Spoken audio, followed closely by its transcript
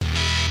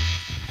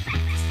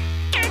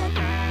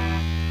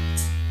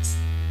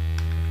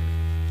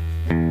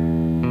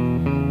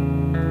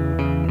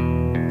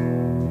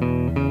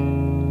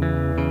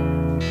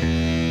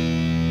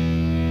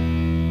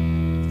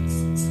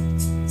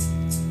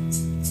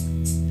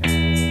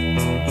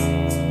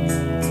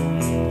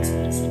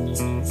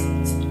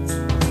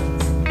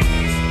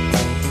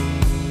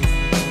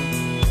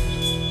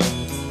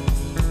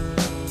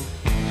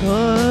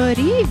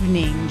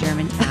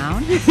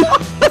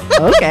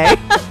okay.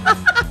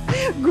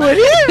 Good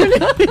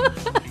evening.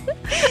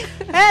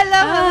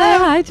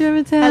 Hello. Hi,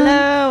 Germantown.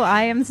 Hello.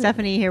 I am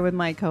Stephanie here with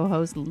my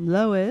co-host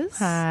Lois.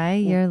 Hi,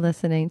 you're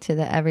listening to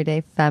The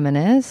Everyday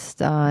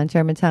Feminist on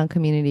Germantown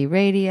Community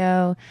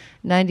Radio,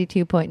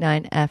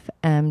 92.9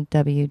 FM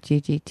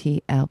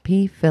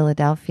WGGT-LP,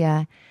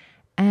 Philadelphia.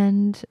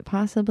 And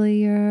possibly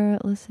you're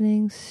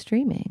listening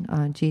streaming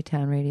on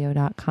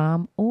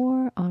gtownradio.com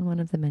or on one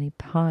of the many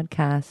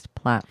podcast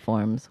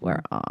platforms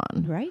we're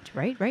on. Right.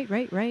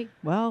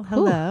 Well,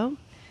 hello. Ooh.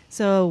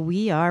 So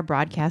we are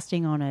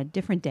broadcasting on a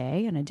different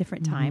day and a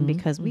different time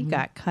because we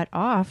got cut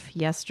off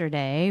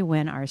yesterday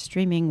when our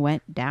streaming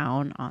went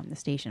down on the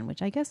station,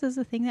 which I guess is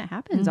a thing that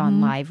happens on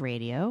live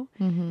radio,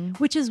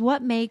 which is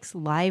what makes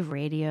live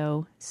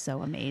radio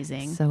so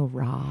amazing. So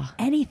raw.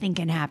 Anything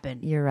can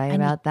happen. You're right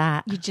about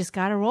that. You just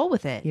got to roll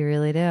with it. You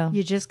really do.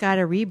 You just got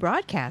to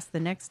rebroadcast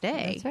the next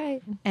day. That's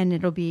right. And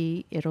it'll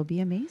be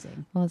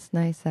amazing. Well, it's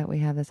nice that we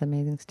have this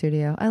amazing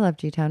studio. I love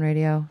G-Town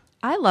Radio.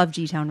 I love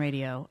G-Town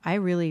Radio. I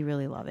really,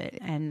 really love it.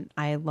 And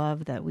I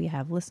love that we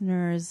have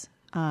listeners,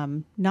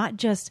 not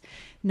just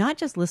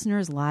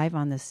listeners live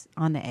on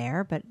the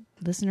air, but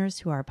listeners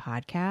to our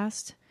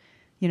podcast,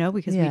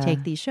 because we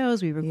take these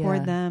shows, we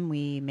record them,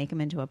 we make them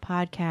into a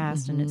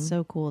podcast, and it's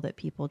so cool that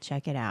people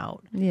check it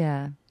out.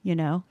 Yeah.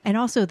 And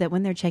also that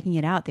when they're checking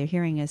it out, they're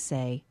hearing us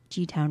say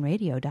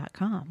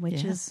gtownradio.com,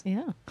 which is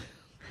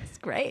it's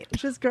great.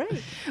 Which is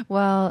great.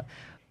 Well,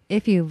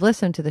 if you've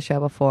listened to the show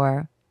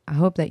before, I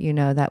hope that you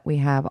know that we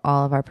have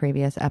all of our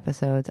previous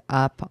episodes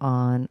up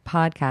on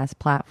podcast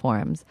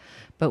platforms.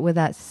 But with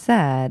that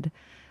said,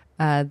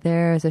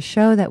 there's a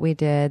show that we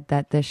did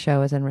that this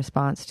show is in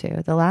response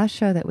to. The last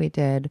show that we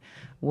did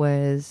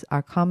was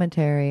our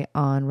commentary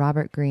on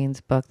Robert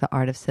Greene's book, The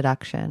Art of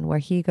Seduction, where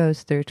he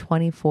goes through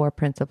 24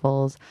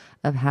 principles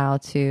of how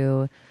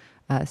to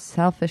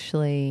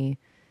selfishly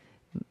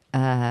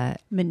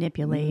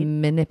manipulate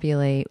women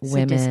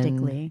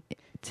sadistically.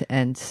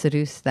 And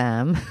seduce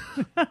them.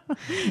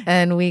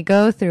 And we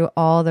go through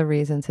all the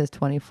reasons his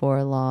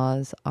 24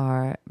 laws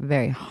are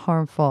very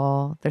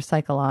harmful. They're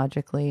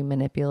psychologically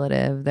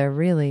manipulative.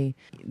 The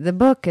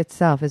book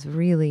itself is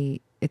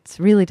really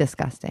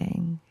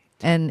disgusting.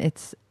 And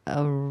it's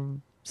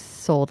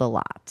sold a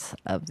lot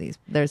of these.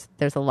 There's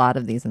a lot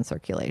of these in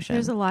circulation.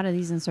 There's a lot of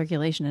these in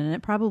circulation, and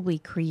it probably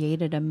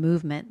created a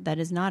movement that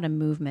is not a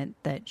movement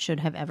that should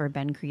have ever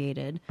been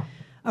created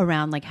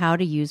around like how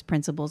to use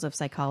principles of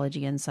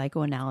psychology and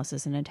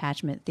psychoanalysis and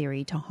attachment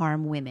theory to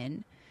harm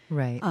women.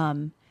 Right.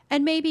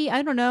 And maybe,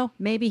 I don't know,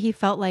 maybe he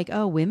felt like,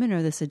 oh, women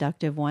are the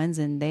seductive ones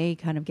and they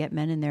kind of get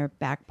men in their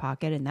back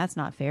pocket and that's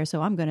not fair.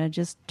 So I'm going to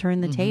just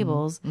turn the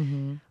tables.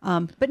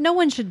 But no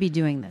one should be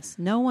doing this.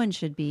 No one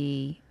should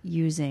be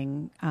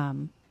using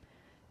kind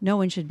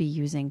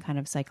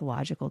of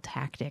psychological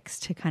tactics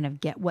to kind of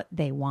get what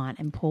they want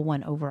and pull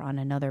one over on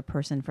another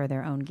person for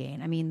their own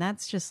gain. I mean,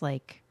 that's just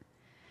like,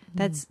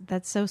 that's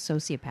so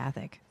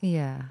sociopathic.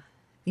 Yeah.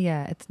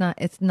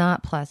 It's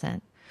not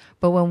pleasant.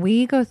 But when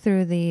we go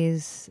through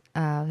these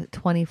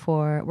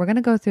 24, we're going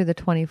to go through the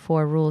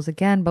 24 rules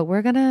again, but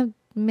we're going to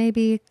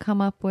maybe come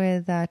up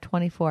with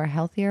 24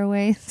 healthier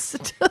ways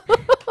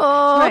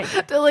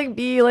to like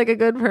be like a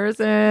good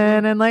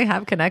person and like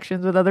have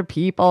connections with other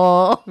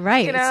people.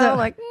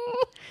 Right.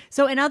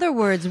 So in other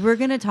words, we're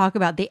going to talk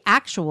about the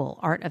actual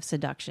art of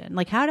seduction,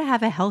 like how to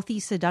have a healthy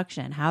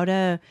seduction, how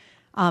to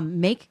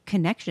make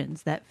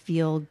connections that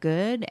feel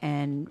good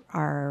and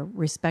are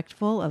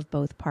respectful of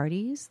both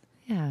parties.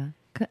 Yeah.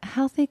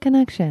 Healthy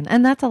connection.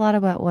 And that's a lot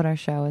about what our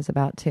show is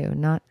about too.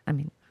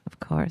 Of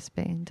course,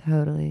 being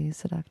totally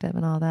seductive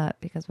and all that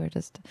because we're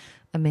just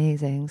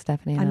amazing,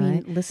 Stephanie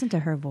and I. Listen to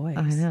her voice.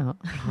 I know.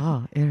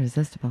 Oh,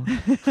 irresistible.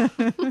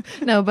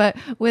 No, but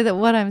with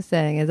what I'm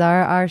saying is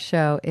our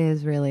show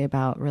is really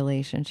about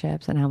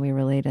relationships and how we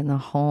relate in the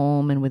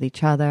home and with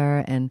each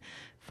other and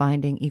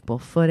finding equal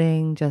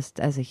footing just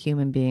as a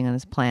human being on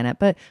this planet.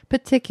 But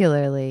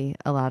particularly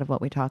a lot of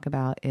what we talk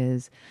about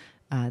is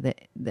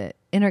the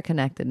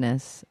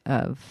interconnectedness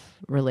of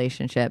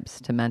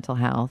relationships to mental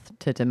health,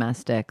 to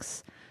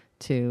domestics,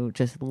 to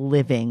just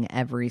living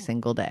every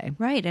single day.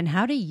 Right. And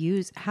how to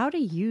use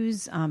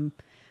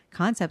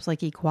concepts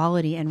like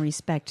equality and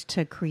respect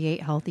to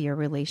create healthier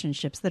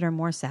relationships that are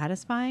more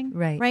satisfying.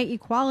 Right.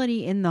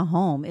 Equality in the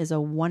home is a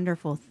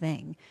wonderful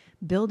thing.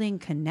 Building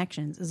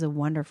connections is a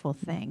wonderful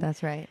thing.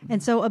 That's right.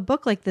 And so a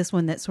book like this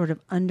one that sort of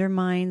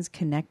undermines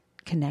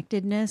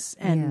connectedness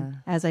and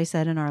as I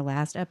said in our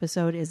last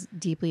episode is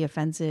deeply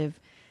offensive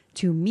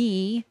to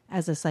me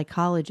as a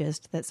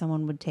psychologist that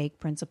someone would take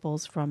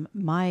principles from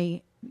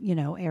my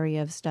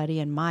area of study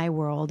and my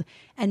world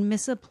and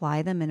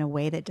misapply them in a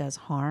way that does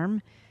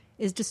harm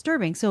is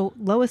disturbing. So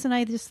Lois and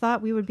I just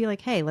thought we would be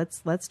like, hey,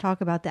 let's talk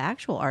about the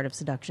actual art of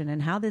seduction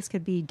and how this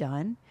could be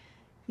done,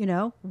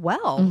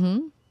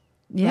 well.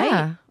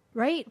 Yeah.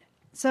 Right.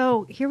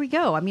 So here we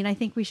go. I mean, I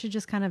think we should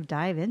just kind of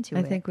dive into it.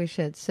 I think we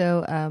should.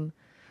 So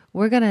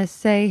we're going to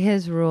say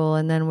his rule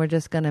and then we're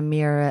just going to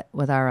mirror it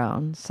with our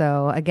own.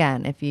 So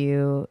again, if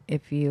you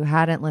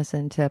hadn't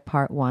listened to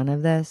part 1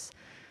 of this,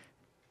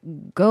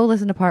 go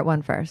listen to part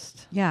 1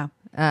 first. Yeah.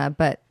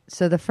 But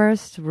so the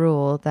first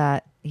rule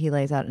that he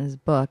lays out in his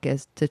book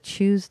is to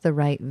choose the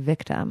right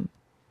victim.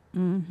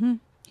 Mm-hmm.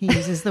 He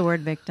uses the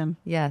word victim.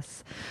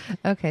 Yes.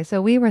 Okay.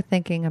 So we were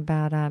thinking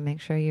about make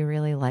sure you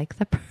really like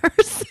the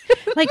person.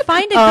 Like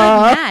find a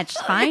good match.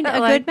 Find a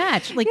like, good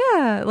match. Like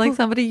like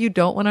somebody you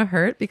don't want to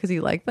hurt because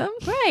you like them.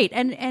 Right.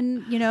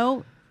 And you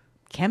know,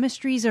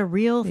 chemistry's a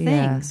real thing.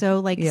 Yeah. So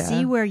like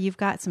see where you've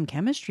got some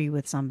chemistry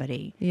with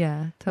somebody.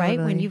 Yeah. Totally.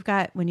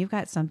 Right? When you've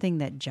got something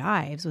that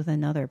jives with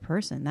another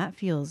person, that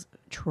feels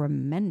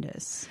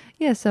tremendous.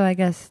 Yeah. So I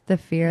guess the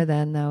fear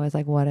then though is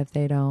like, what if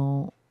they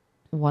don't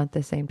want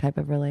the same type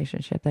of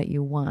relationship that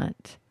you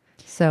want?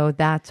 So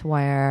that's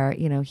where,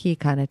 you know, he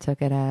kind of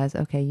took it as,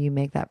 okay, you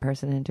make that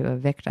person into a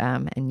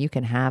victim and you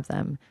can have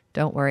them.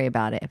 Don't worry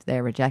about it. If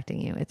they're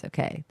rejecting you, it's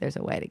okay. There's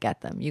a way to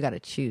get them. You got to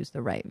choose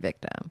the right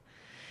victim.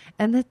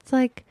 And it's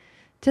like,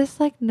 just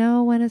like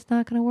know when it's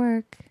not going to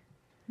work.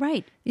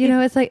 Right. You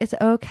know, it's like, it's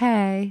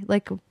okay.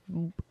 Like,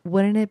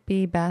 wouldn't it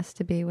be best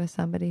to be with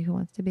somebody who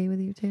wants to be with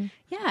you too?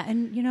 Yeah.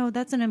 And, you know,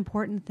 that's an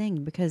important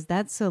thing because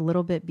that's a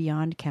little bit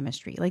beyond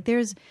chemistry. Like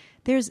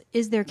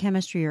is there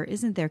chemistry or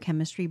isn't there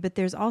chemistry? But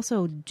there's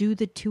also, do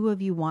the two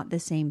of you want the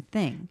same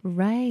thing?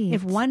 Right.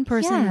 If one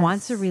person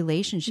wants a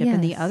relationship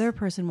and the other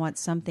person wants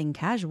something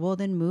casual,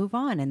 then move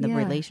on. And the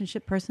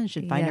relationship person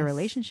should find a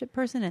relationship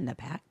person and the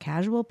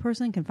casual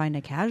person can find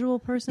a casual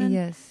person.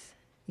 Yes.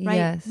 Right?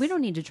 Yes. We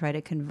don't need to try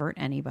to convert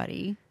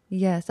anybody.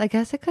 Yes. I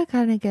guess it could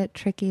kind of get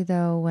tricky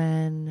though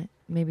when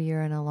maybe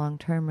you're in a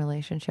long-term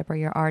relationship or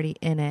you're already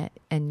in it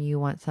and you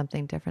want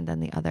something different than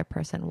the other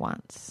person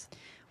wants.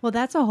 Well,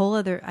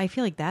 I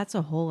feel like that's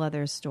a whole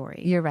other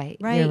story. You're right.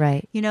 Right. You're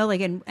right. You know,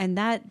 like, and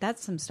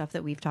that's some stuff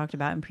that we've talked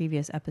about in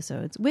previous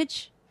episodes,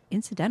 which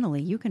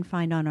incidentally you can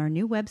find on our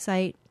new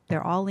website.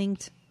 They're all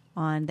linked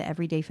on the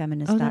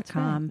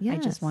everydayfeminist.com. Right. Yes.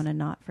 I just want to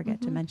not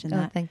forget to mention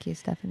that. Thank you,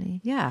 Stephanie.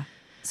 Yeah.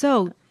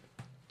 So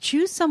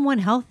choose someone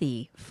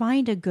healthy,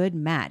 find a good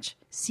match,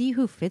 see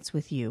who fits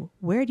with you.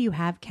 Where do you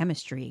have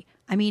chemistry?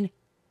 I mean,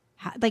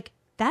 like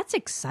that's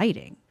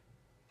exciting.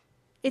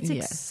 It's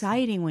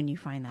exciting when you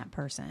find that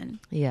person.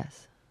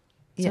 Yes.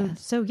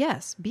 So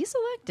yes, be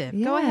selective.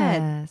 Yes. Go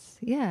ahead.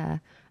 Yeah.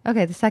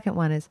 Okay. The second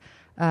one is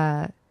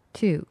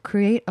 2,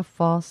 create a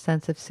false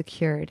sense of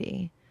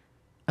security.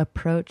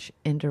 Approach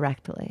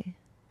indirectly.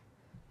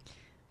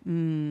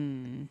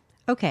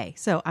 Okay.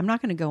 So I'm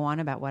not going to go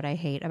on about what I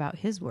hate about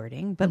his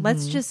wording, but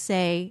let's just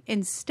say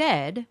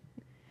instead,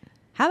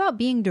 how about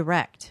being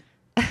direct?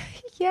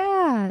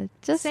 Yeah.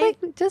 Just say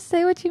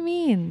what you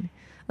mean.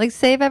 Like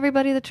save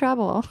everybody the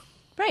trouble.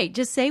 Right.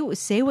 Just say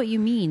what you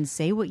mean.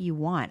 Say what you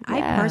want. Yeah.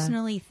 I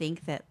personally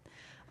think that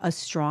a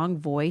strong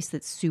voice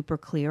that's super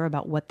clear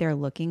about what they're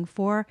looking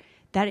for,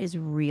 that is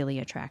really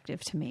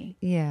attractive to me.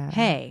 Yeah.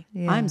 Hey,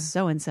 I'm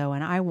so-and-so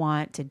and I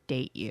want to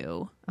date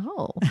you.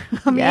 Oh.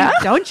 I mean,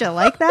 don't you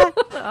like that?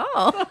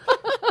 Oh.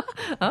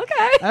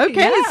 Okay.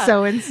 Okay,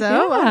 so-and-so.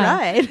 Yeah. All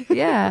right.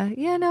 Yeah.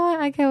 Yeah, no,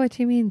 I get what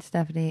you mean,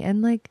 Stephanie.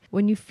 And like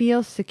when you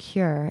feel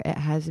secure, it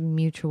has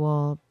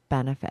mutual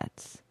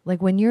benefits.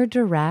 Like when you're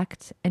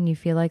direct and you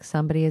feel like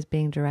somebody is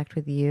being direct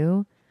with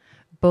you,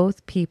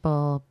 both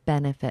people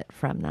benefit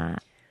from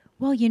that.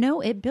 Well, you know,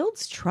 it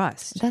builds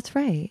trust. That's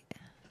right.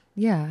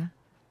 Yeah.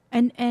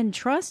 And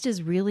trust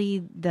is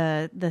really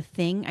the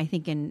thing, I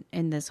think,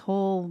 in this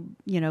whole,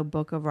 you know,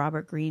 book of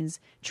Robert Greene's.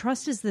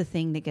 Trust is the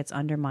thing that gets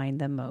undermined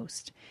the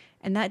most.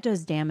 And that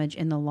does damage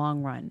in the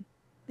long run.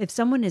 If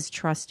someone is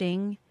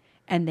trusting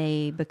and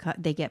they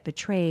get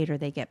betrayed or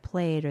they get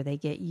played or they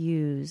get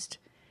used,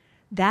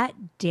 that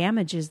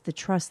damages the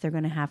trust they're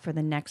going to have for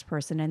the next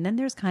person. And then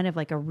there's kind of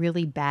like a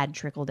really bad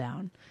trickle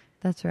down.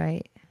 That's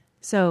right.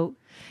 So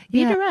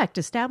be direct,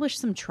 establish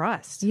some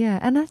trust. Yeah.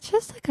 And that's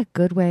just like a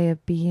good way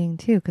of being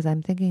too, because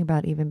I'm thinking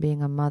about even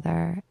being a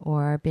mother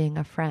or being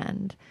a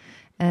friend.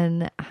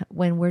 And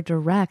when we're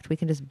direct, we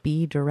can just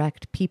be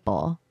direct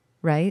people,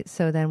 right?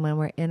 So then when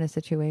we're in a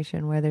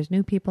situation where there's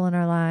new people in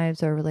our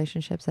lives or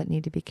relationships that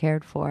need to be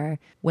cared for,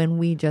 when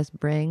we just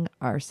bring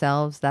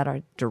ourselves that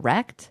are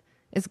direct,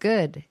 it's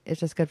good.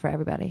 It's just good for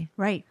everybody.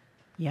 Right.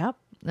 Yep.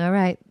 All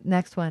right.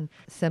 Next one.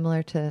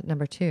 Similar to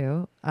number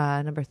 2.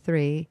 Number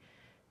 3,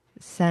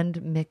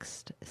 send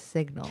mixed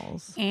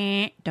signals.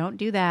 Don't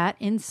do that.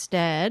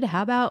 Instead,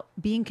 how about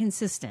being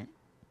consistent?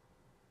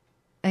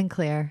 And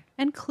clear.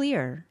 And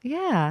clear.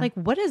 Yeah. Like,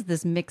 what is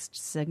this mixed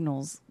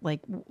signals?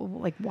 Like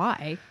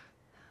why?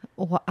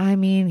 Well, I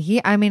mean,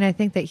 I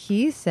think that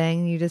he's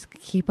saying you just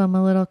keep them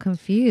a little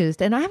confused.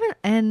 There's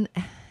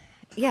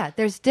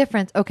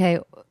difference. Okay.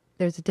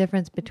 There's a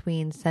difference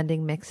between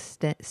sending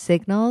mixed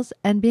signals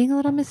and being a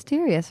little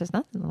mysterious. There's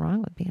nothing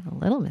wrong with being a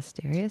little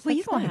mysterious. Well,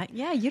 you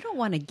don't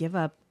want to give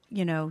up,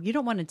 you know, you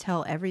don't want to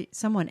tell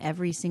someone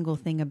every single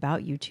thing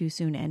about you too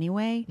soon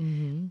anyway,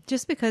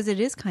 just because it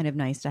is kind of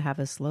nice to have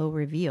a slow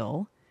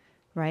reveal,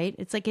 right?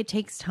 It's like it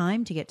takes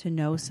time to get to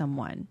know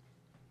someone.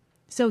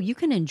 So you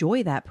can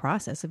enjoy that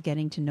process of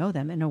getting to know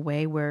them in a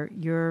way where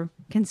you're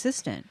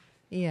consistent.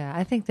 Yeah,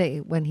 I think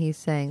that when he's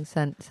saying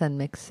send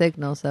mixed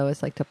signals, though,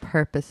 it's like to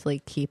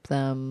purposely keep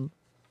them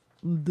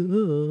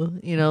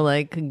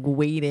like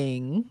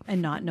waiting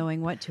and not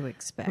knowing what to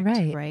expect.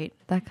 Right.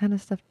 That kind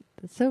of stuff.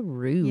 It's so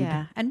rude.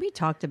 Yeah. And we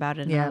talked about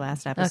it in our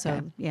last episode.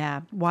 Okay.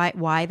 Yeah.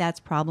 Why that's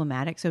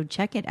problematic. So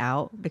check it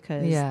out,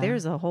 because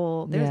there's a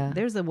whole,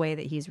 there's a way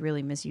that he's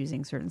really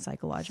misusing certain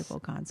psychological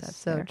concepts.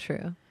 So there.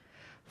 True.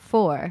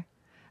 4,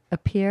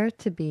 appear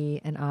to be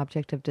an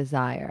object of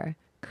desire.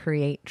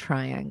 Create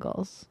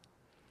triangles.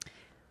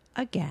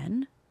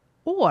 Again.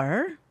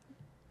 Or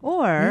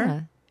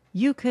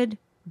you could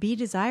be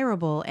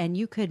desirable and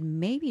you could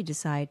maybe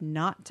decide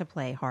not to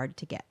play hard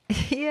to get.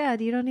 Yeah.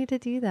 You don't need to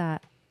do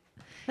that.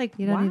 Like,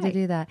 you don't need to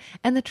do that.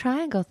 And the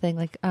triangle thing,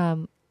 like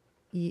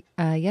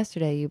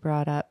yesterday you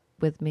brought up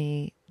with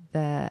me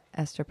the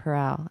Esther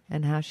Perel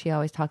and how she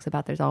always talks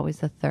about there's always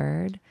the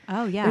third.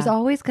 Oh, yeah. There's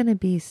always going to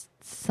be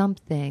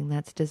something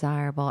that's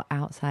desirable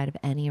outside of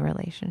any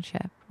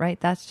relationship, right?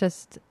 That's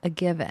just a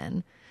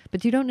given.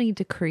 But you don't need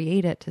to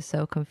create it to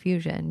sow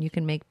confusion. You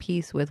can make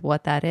peace with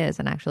what that is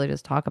and actually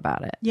just talk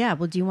about it. Yeah.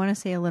 Well, do you want to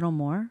say a little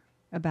more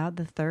about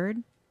the third?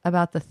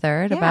 About the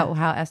third? Yeah. About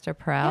how Esther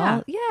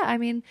Perel? Yeah. I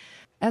mean,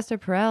 Esther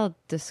Perel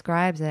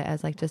describes it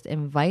as like just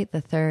invite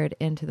the third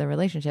into the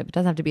relationship. It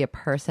doesn't have to be a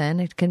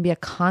person. It can be a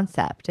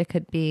concept. It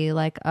could be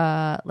like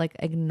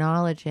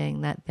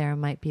acknowledging that there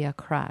might be a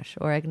crush,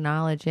 or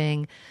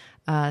acknowledging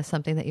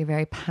something that you're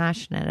very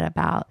passionate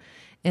about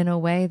in a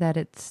way that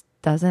it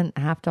doesn't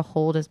have to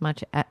hold as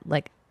much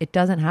it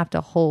doesn't have to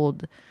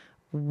hold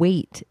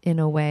weight in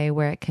a way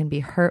where it can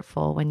be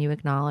hurtful when you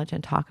acknowledge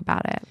and talk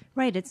about it.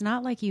 Right. It's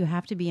not like you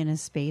have to be in a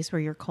space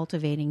where you're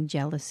cultivating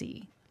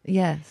jealousy.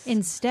 Yes.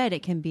 Instead,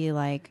 it can be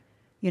like,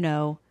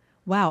 wow,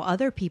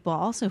 other people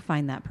also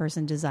find that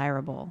person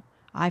desirable.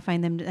 I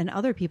find them, and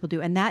other people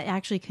do. And that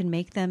actually can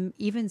make them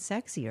even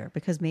sexier,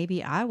 because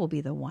maybe I will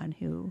be the one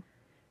who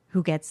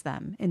gets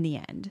them in the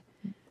end.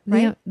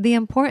 Right? The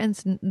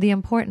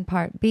important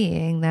part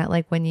being that,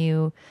 like, when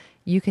you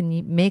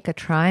can make a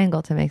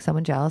triangle to make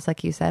someone jealous,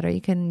 like you said, or you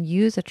can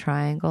use a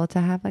triangle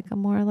to have like a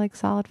more like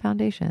solid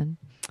foundation.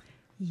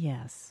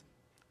 Yes.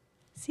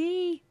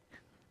 See,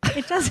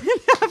 it doesn't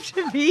have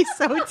to be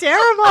so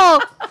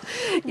terrible.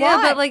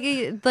 Yeah, but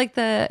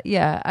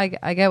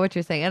I get what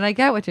you're saying. And I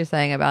get what you're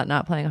saying about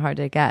not playing hard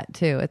to get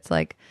too. It's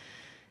like,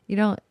 I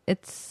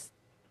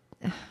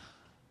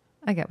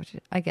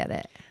get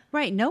it.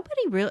 Right.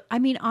 Nobody really, I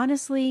mean,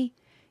 honestly,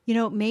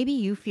 maybe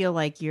you feel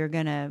like you're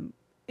going to,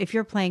 if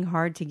you're playing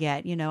hard to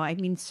get, I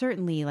mean,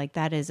 certainly like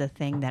that is a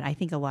thing that I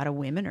think a lot of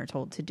women are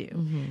told to do.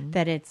 Mm-hmm.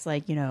 That it's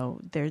like,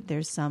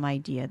 there's some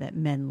idea that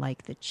men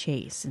like the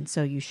chase. And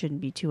so you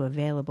shouldn't be too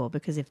available,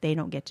 because if they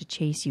don't get to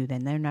chase you,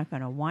 then they're not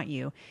going to want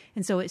you.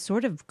 And so it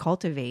sort of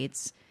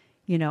cultivates,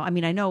 I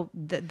mean, I know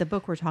the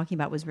book we're talking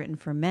about was written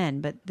for men,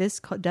 but this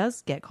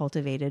does get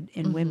cultivated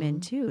in mm-hmm.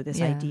 women too.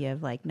 This idea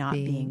of like not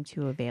being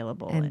too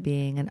available and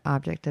being an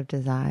object of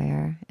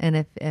desire.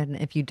 And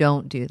if you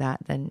don't do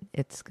that, then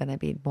it's going to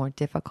be more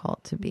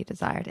difficult to be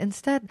desired.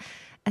 Instead,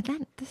 and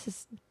then this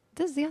is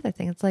the other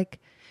thing. It's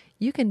like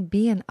you can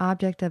be an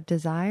object of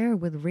desire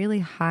with really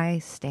high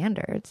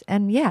standards.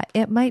 And yeah,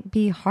 it might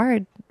be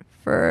hard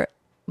for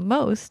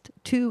most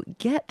to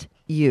get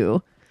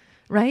you.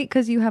 Right?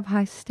 Because you have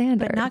high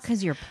standards. But not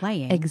because you're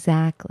playing.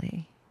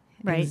 Exactly.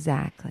 Right?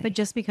 Exactly. But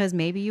just because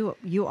maybe you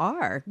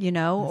are, That's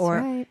or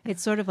right.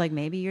 It's sort of like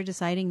maybe you're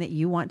deciding that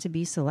you want to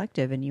be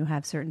selective and you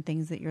have certain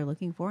things that you're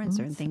looking for and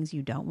certain things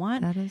you don't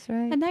want. That is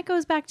right. And that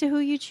goes back to who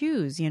you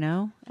choose,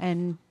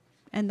 and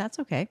that's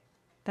okay.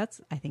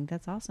 I think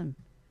that's awesome.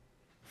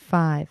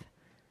 5,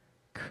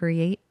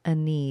 create a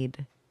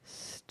need,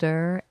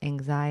 stir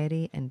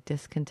anxiety and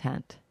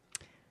discontent.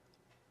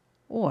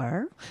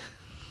 Or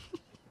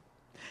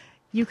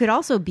you could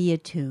also be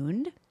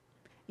attuned,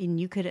 and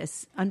you could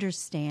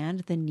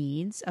understand the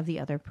needs of the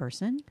other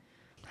person.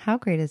 How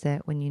great is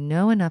it when you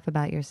know enough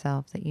about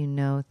yourself that you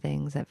know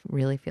things that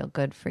really feel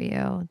good for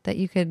you, that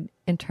you could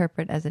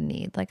interpret as a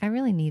need, like I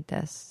really need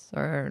this,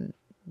 or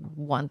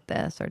want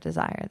this, or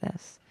desire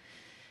this.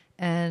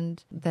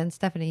 And then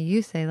Stephanie,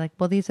 you say like,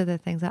 well, these are the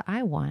things that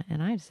I want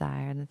and I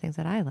desire and the things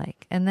that I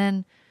like. And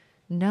then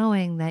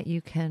knowing that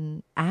you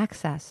can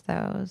access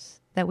those,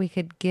 that we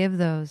could give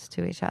those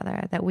to each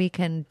other, that we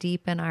can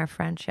deepen our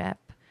friendship,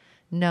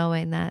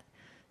 knowing that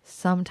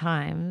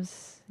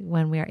sometimes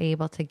when we are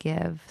able to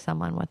give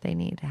someone what they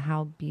need,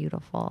 how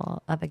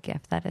beautiful of a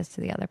gift that is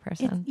to the other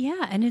person.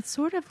 And it's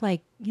sort of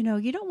like,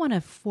 you don't want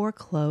to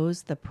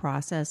foreclose the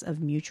process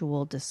of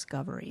mutual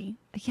discovery.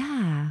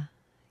 Yeah.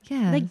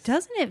 Yeah. Like,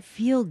 doesn't it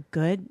feel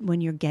good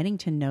when you're getting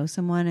to know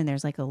someone and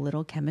there's like a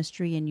little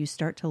chemistry and you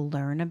start to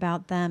learn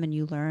about them and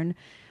you learn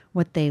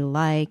what they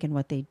like and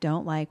what they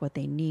don't like, what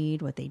they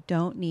need, what they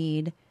don't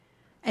need.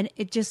 And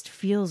it just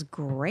feels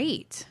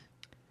great.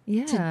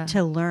 Yeah.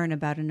 To learn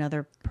about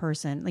another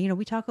person.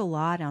 We talk a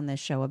lot on this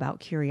show about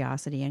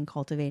curiosity and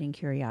cultivating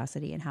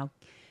curiosity and how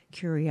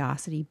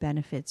curiosity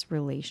benefits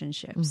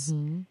relationships.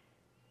 Mm-hmm.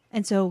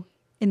 And so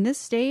in this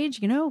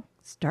stage,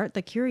 start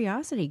the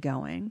curiosity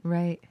going.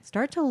 Right.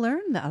 Start to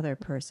learn the other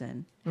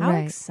person. How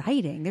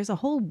exciting. There's a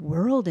whole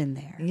world in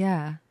there.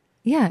 Yeah.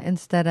 Yeah.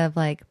 Instead of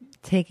like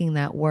taking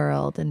that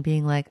world and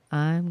being like,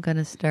 I'm going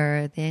to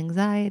stir the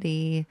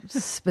anxiety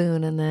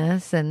spoon in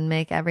this and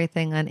make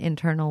everything an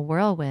internal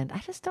whirlwind. I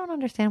just don't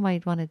understand why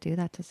you'd want to do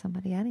that to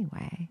somebody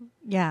anyway.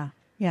 Yeah.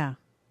 Yeah.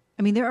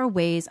 I mean, there are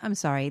ways, I'm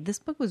sorry, this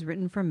book was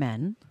written for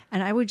men.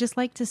 And I would just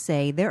like to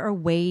say there are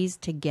ways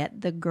to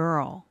get the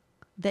girl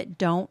that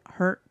don't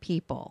hurt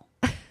people.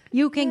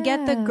 You can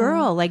get the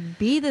girl, like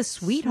be the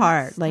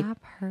sweetheart.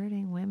 Stop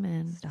hurting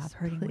women. Stop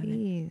hurting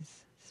women.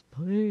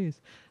 Please.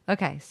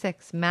 Okay,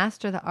 6,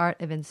 master the art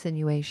of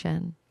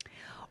insinuation.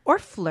 Or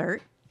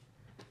flirt.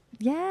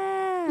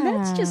 Yeah.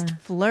 Let's just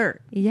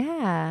flirt.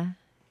 Yeah.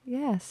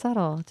 Yeah,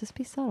 subtle. Just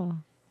be subtle.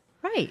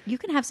 Right. You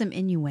can have some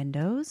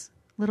innuendos.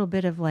 A little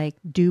bit of like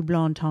double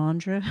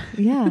entendre.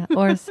 Yeah.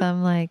 Or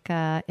some like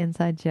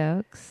inside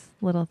jokes,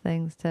 little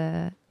things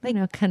to,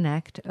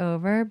 connect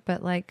over.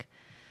 But like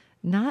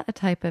not a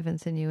type of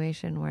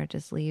insinuation where it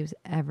just leaves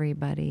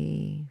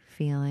everybody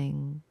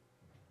feeling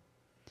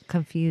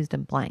confused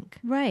and blank.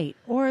 Right.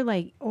 Or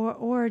like,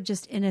 or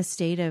just in a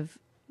state of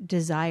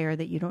desire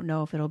that you don't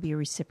know if it'll be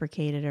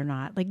reciprocated or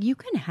not. Like you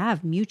can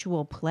have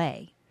mutual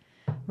play,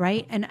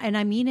 right? And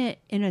I mean it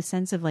in a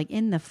sense of like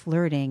in the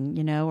flirting,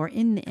 or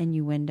in the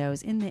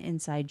innuendos, in the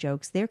inside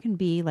jokes, there can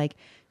be like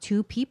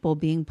two people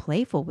being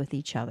playful with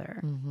each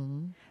other.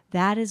 Mm-hmm.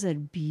 That is a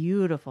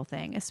beautiful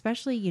thing,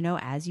 especially,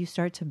 as you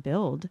start to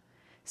build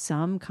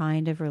some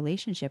kind of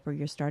relationship where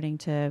you're starting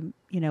to,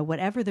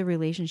 whatever the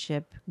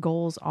relationship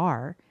goals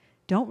are,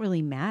 don't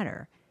really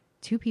matter.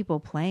 Two people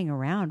playing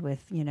around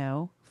with,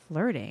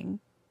 flirting.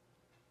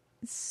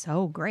 It's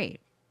so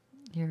great.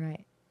 You're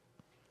right.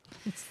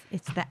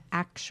 It's the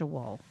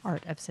actual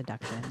art of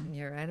seduction.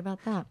 You're right about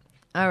that.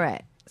 All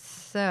right.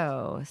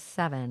 So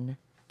 7,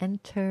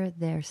 enter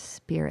their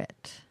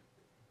spirit.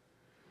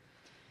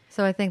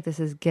 So I think this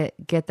is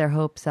get their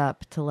hopes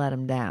up to let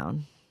them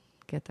down.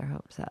 Get their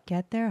hopes up.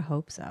 Get their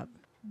hopes up.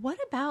 What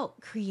about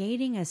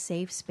creating a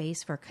safe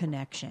space for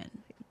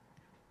connection?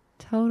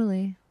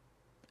 Totally.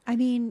 I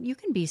mean, you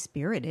can be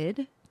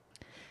spirited.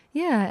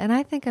 Yeah, and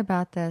I think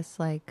about this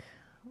like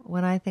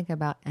when I think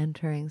about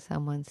entering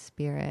someone's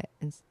spirit,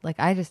 and like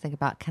I just think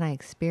about, can I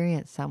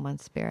experience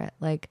someone's spirit?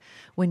 Like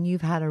when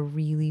you've had a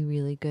really,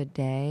 really good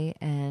day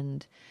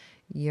and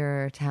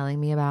you're telling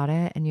me about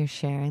it and you're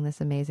sharing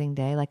this amazing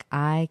day, like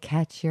I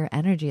catch your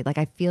energy, like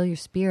I feel your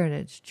spirit,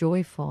 it's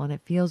joyful and it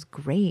feels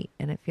great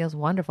and it feels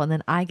wonderful, and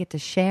then I get to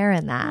share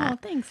in that. Oh,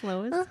 thanks,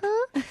 Lois.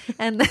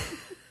 And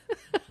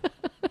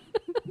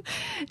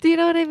do you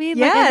know what I mean?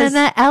 Yes. Like, and then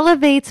that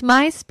elevates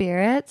my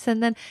spirits.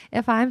 And then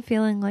if I'm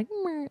feeling like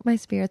my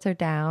spirits are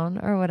down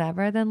or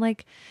whatever, then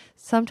like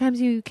sometimes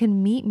you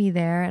can meet me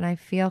there and I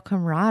feel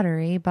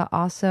camaraderie, but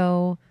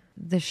also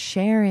the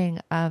sharing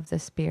of the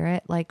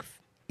spirit like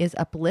is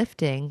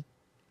uplifting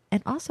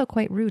and also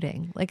quite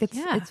rooting. Like it's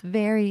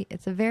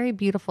a very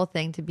beautiful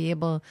thing to be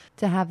able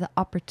to have the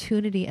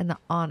opportunity and the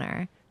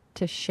honor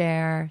to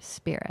share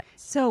spirit.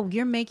 So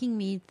you're making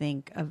me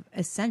think of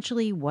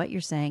essentially what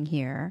you're saying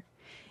here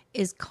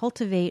is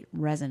cultivate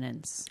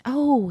resonance.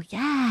 Oh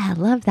yeah,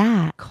 love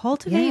that.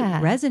 Cultivate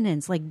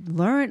resonance, like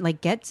learn, like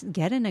get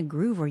in a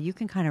groove where you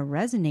can kind of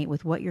resonate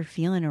with what you're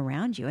feeling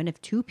around you. And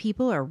if two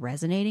people are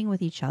resonating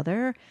with each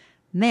other,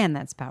 man,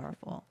 that's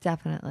powerful.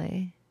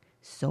 Definitely.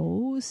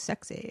 So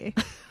sexy.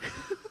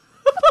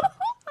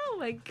 Oh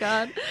my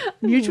God.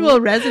 Mutual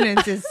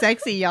resonance is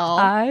sexy, y'all.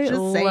 I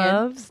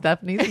love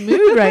Stephanie's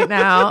mood right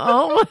now.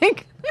 Oh my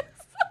goodness.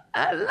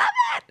 I love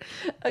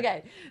it.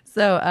 Okay.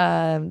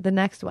 So the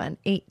next one,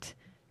 8,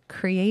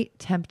 create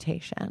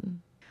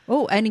temptation.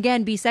 Oh, and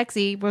again, be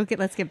sexy.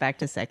 Let's get back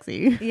to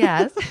sexy.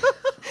 Yes.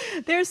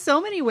 There's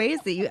so many ways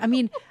that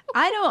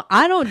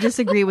I don't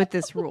disagree with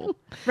this rule,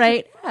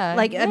 right? Yeah,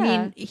 I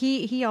mean,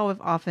 he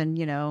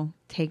often,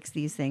 takes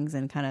these things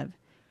and kind of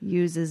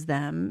uses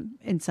them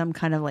in some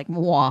kind of like,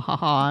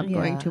 I'm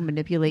going to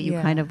manipulate you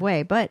kind of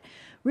way. But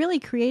really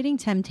creating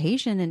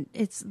temptation, and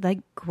it's like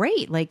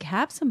great. Like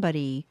have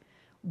somebody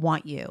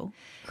want you,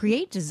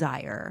 create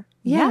desire.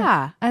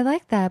 Yeah. I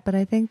like that. But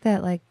I think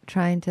that like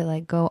trying to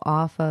like go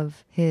off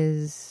of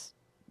his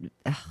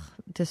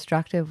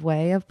destructive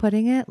way of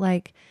putting it,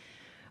 like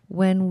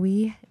when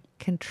we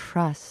can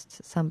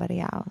trust somebody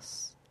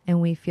else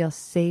and we feel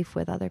safe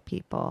with other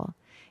people,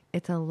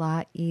 it's a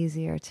lot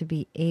easier to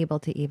be able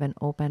to even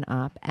open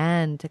up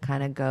and to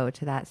kind of go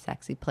to that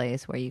sexy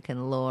place where you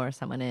can lure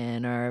someone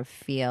in or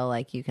feel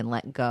like you can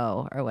let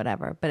go or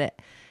whatever. But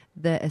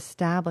the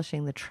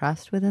establishing the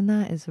trust within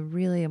that is a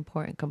really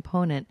important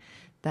component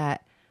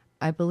that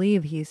I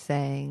believe he's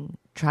saying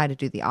try to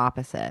do the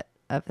opposite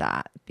of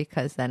that,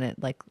 because then it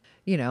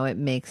it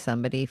makes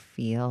somebody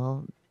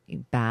feel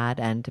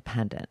bad and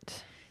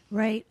dependent.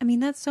 Right. I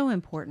mean, that's so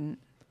important,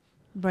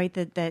 right?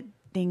 That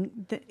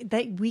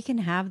we can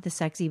have the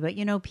sexy,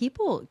 but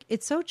people,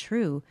 it's so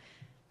true.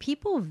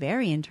 People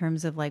vary in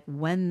terms of like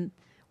when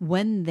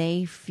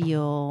they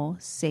feel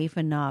safe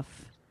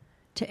enough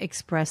to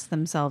express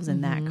themselves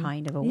in that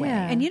kind of a way.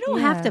 And you don't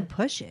have to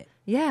push it.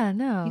 Yeah,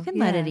 no. You can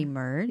let it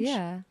emerge.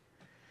 Yeah.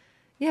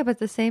 Yeah, but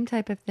the same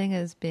type of thing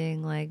as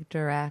being like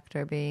direct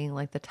or being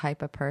like the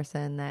type of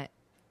person that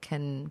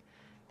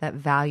that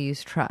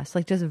values trust.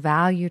 Like just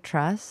value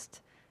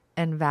trust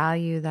and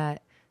value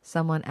that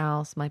someone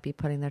else might be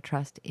putting their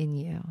trust in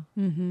you.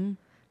 Mm-hmm.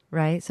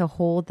 Right? So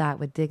hold that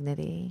with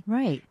dignity.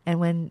 Right. And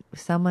when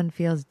someone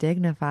feels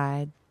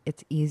dignified,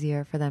 it's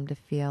easier for them to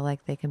feel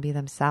like they can be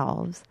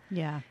themselves.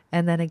 Yeah.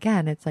 And then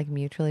again, it's like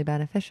mutually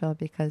beneficial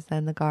because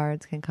then the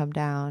guards can come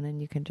down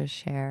and you can just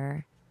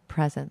share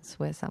presence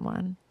with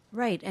someone.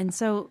 Right. And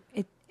so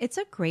it's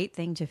a great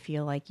thing to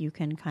feel like you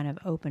can kind of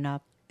open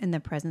up in the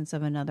presence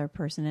of another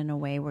person in a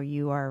way where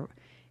you are,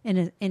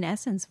 in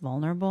essence,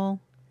 vulnerable.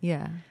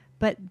 Yeah.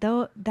 But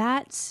though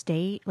that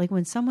state, like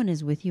when someone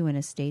is with you in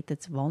a state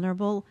that's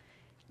vulnerable,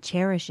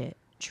 cherish it.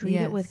 Treat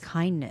it with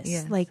kindness.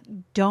 Yes. Like,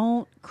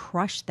 don't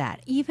crush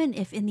that. Even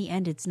if in the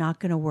end it's not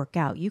going to work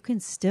out, you can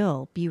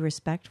still be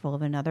respectful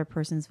of another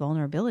person's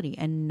vulnerability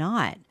and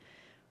not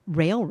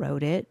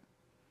railroad it,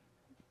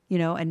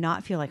 and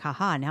not feel like,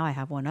 haha, now I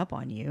have one up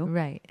on you.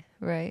 Right.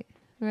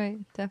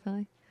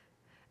 Definitely.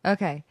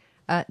 Okay.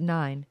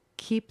 9,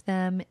 keep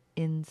them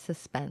in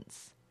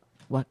suspense.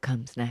 What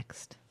comes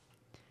next?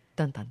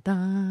 Dun, dun,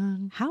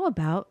 dun. How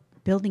about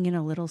building in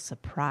a little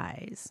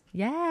surprise?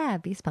 Yeah,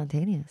 be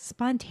spontaneous.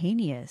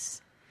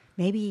 Spontaneous.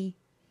 Maybe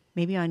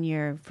on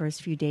your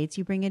first few dates,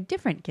 you bring a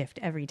different gift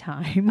every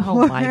time.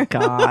 Oh my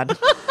God.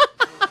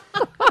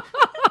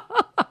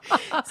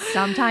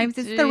 Sometimes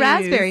it's the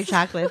raspberry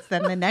chocolates.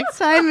 Then the next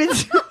time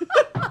it's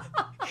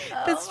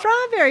the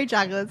strawberry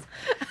chocolates.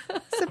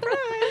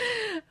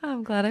 Surprise.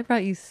 I'm glad I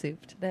brought you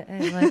soup today.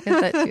 I like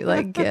it that you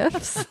like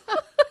gifts.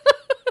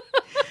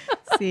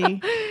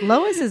 See,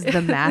 Lois is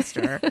the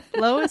master.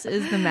 Lois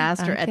is the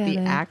master at the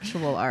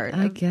actual art.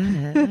 I get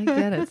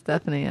it,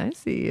 Stephanie. I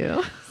see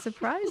you.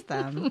 Surprise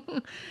them.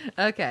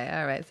 Okay,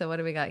 all right. So what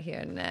do we got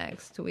here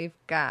next? We've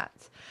got,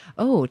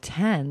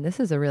 10. This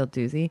is a real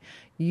doozy.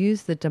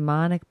 Use the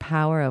demonic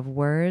power of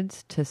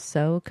words to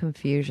sow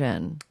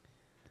confusion.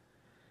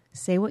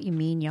 Say what you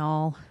mean,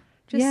 y'all.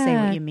 Just say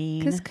what you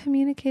mean. Just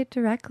communicate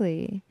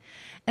directly.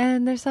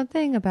 And there's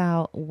something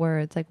about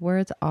words, like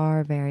words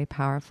are very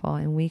powerful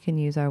and we can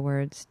use our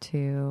words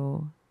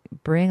to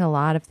bring a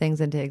lot of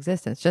things into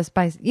existence just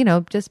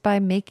by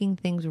making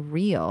things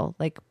real.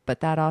 But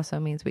that also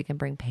means we can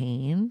bring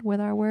pain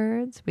with our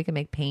words. We can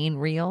make pain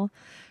real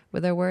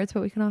with our words,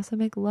 but we can also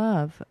make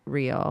love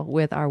real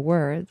with our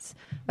words.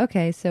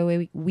 Okay,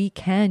 so we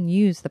can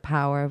use the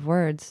power of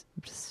words.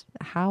 Just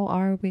how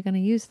are we going to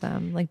use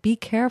them? Like, be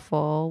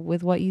careful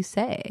with what you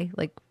say.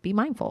 Like, be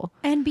mindful.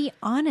 And be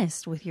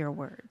honest with your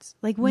words.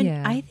 Like,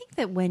 I think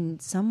that when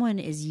someone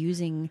is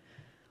using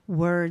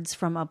words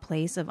from a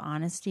place of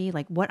honesty,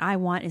 like what I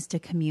want is to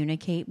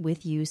communicate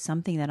with you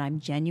something that I'm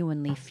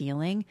genuinely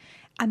feeling.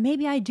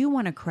 Maybe I do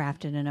want to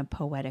craft it in a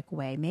poetic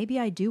way. Maybe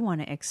I do want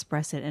to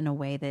express it in a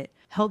way that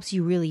helps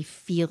you really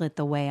feel it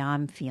the way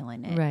I'm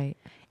feeling it. Right.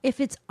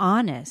 If it's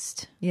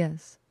honest,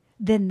 yes,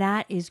 then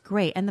that is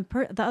great. And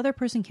the other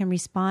person can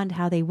respond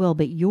how they will,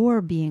 but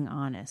you're being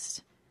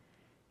honest,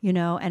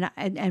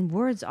 and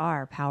words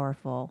are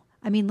powerful.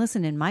 I mean,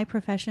 listen, in my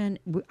profession,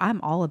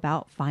 I'm all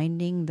about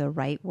finding the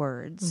right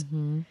words.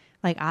 Mm-hmm.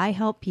 Like I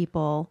help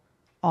people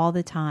all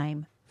the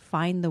time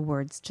find the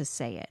words to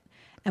say it.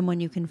 And when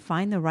you can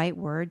find the right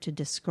word to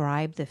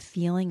describe the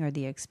feeling or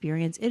the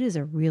experience, it is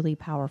a really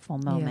powerful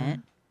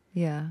moment.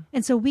 Yeah.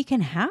 And so we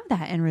can have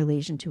that in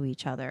relation to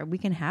each other. We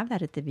can have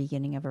that at the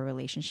beginning of a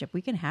relationship.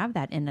 We can have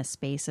that in a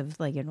space of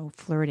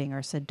flirting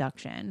or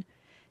seduction.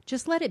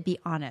 Just let it be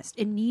honest.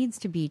 It needs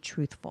to be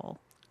truthful.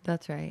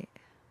 That's right.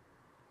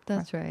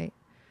 That's right.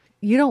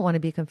 You don't want to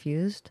be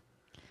confused.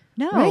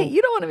 No. Right?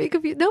 You don't want to be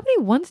confused. Nobody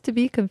wants to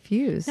be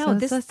confused. No,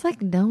 so it's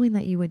like knowing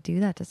that you would do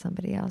that to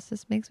somebody else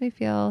just makes me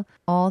feel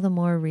all the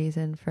more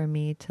reason for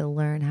me to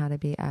learn how to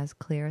be as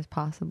clear as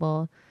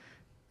possible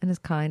and as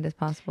kind as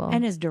possible.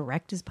 And as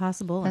direct as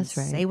possible. That's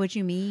right. Say what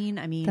you mean.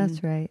 I mean,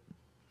 that's right.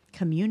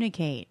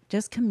 Communicate.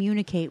 Just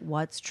communicate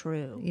what's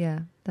true. Yeah,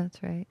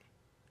 that's right.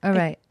 All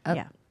right.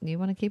 Yeah. You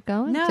want to keep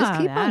going? No, just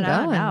keep on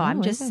going. No,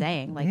 I'm just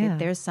saying, if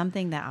there's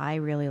something that I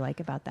really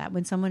like about that,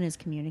 when someone is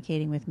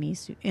communicating with me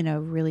in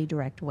a really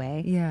direct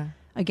way. Yeah.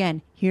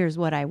 Again, here's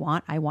what I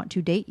want. I want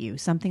to date you.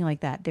 Something like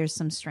that. There's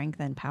some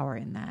strength and power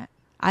in that.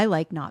 I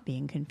like not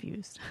being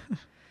confused,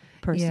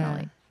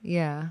 personally.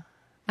 Yeah.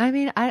 I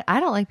mean, I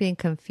don't like being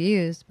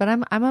confused, but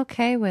I'm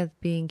okay with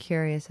being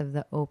curious of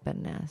the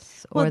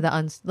openness or the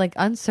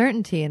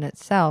uncertainty in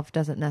itself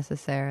doesn't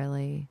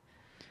necessarily.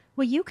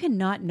 Well, you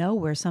cannot know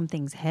where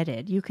something's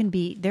headed. There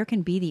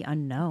can be the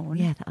unknown.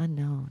 Yeah, the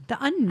unknown. The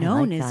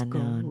unknown is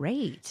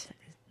great.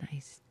 That is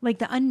nice. Like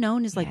the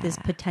unknown is like this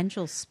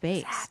potential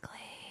space.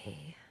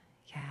 Exactly.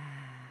 Yeah.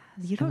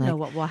 You don't know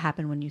what will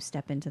happen when you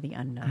step into the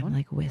unknown. I'm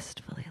like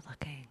wistfully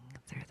looking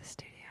through the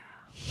studio.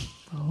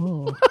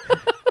 Oh.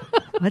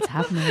 What's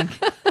happening?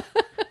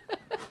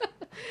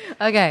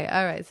 Okay.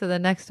 All right. So the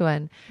next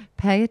one,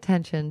 pay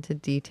attention to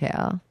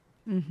detail.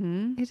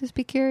 Mm-hmm. You just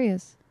be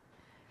curious.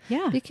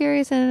 Yeah. Be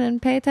curious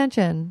and pay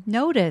attention.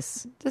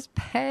 Notice. Just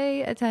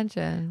pay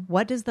attention.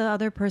 What does the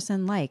other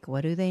person like?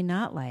 What do they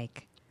not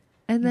like?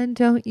 And then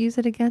don't use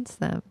it against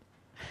them.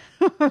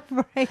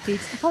 Right.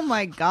 Oh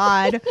my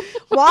God.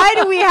 Why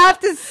do we have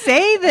to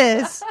say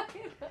this?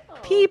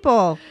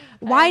 People,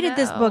 why did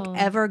this book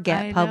ever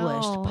get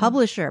published?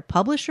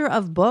 Publisher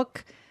of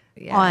book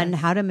on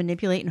how to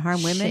manipulate and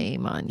harm women.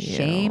 Shame on you.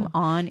 Shame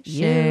on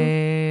you.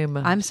 Shame.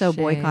 I'm so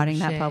Shame, boycotting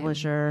that shame.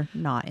 publisher.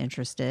 Not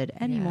interested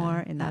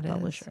anymore in that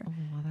publisher. Oh,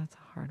 well, that's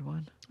a hard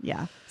one.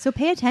 Yeah. So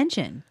pay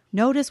attention.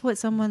 Notice what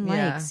someone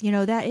likes. You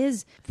know,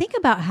 think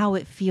about how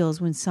it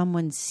feels when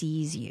someone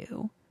sees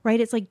you, right?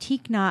 It's like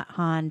Thich Nhat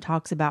Hanh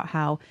talks about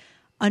how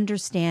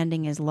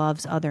understanding is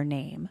love's other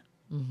name.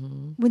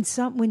 Mm-hmm. When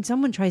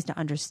someone tries to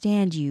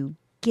understand you,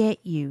 get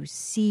you,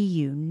 see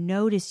you,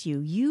 notice you,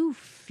 you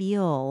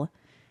feel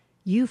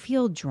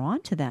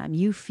drawn to them.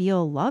 You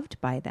feel loved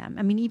by them.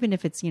 I mean, even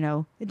if it's,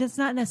 it's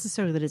not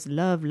necessarily that it's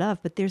love,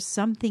 but there's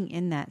something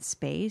in that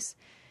space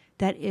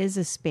that is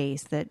a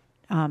space that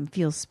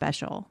feels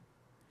special.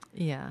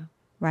 Yeah.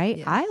 Right.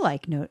 Yes. I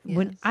like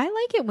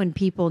it when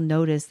people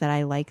notice that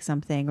I like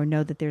something or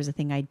know that there's a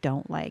thing I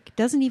don't like.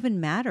 Doesn't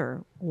even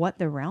matter what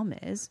the realm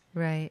is.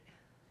 Right.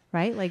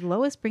 Right. Like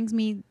Lois brings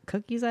me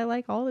cookies I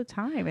like all the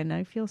time and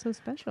I feel so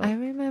special. I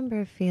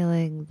remember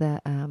feeling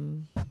that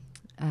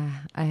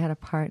I had a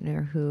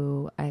partner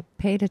who I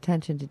paid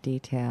attention to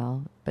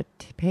detail, but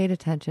paid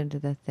attention to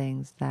the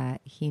things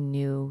that he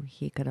knew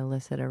he could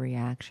elicit a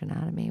reaction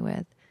out of me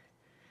with.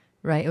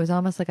 Right. It was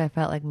almost like I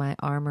felt like my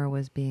armor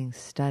was being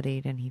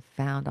studied and he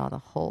found all the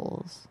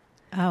holes.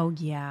 Oh,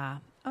 yeah.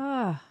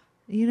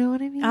 You know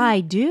what I mean?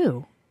 I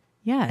do.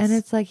 Yes. And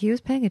it's like he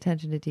was paying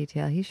attention to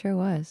detail. He sure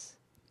was.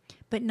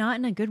 But not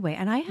in a good way.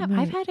 And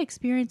I've had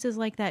experiences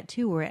like that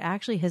too, where it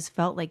actually has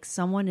felt like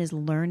someone is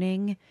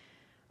learning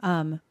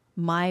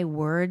my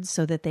words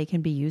so that they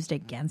can be used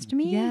against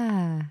me.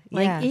 Yeah.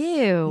 Like,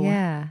 ew.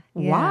 Yeah.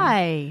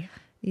 Why?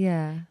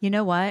 Yeah. You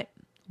know what?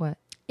 What?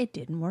 It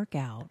didn't work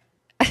out.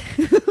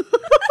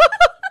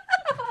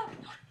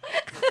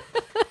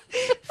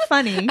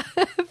 Funny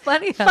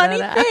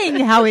thing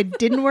how it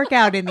didn't work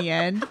out in the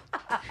end.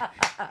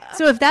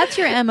 So if that's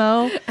your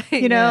MO,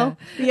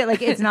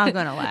 like it's not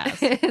going to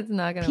last. It's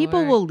not going to People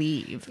work. will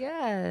leave.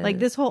 Yeah. Like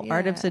this whole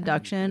art of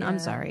seduction, I'm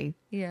sorry.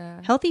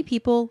 Yeah. Healthy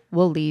people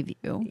will leave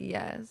you.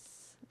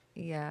 Yes.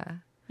 Yeah.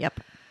 Yep.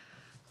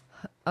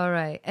 All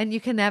right. And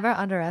you can never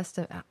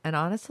underestimate. And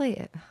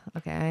honestly,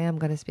 okay, I am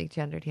going to speak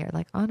gendered here.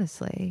 Like,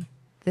 honestly,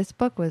 this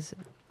book was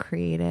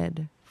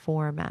created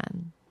for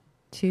men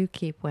to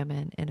keep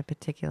women in a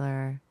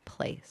particular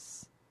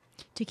place.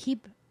 To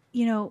keep,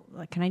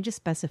 can I just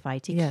specify?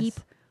 To keep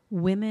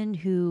women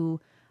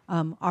who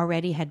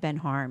already had been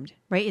harmed,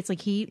 right? It's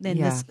like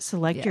this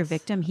select your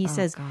victim. He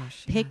says,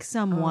 pick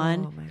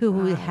someone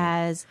who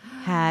has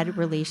had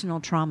relational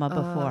trauma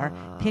before.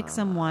 Pick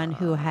someone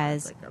who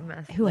has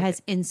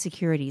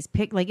insecurities.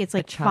 Pick it's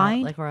like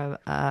find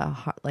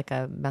like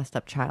a messed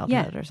up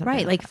childhood or something.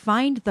 Right. Like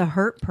find the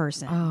hurt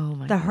person. Oh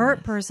my! The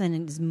hurt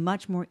person is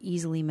much more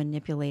easily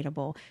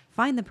manipulatable.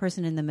 Find the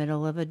person in the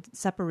middle of a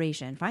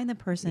separation. Find the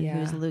person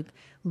who's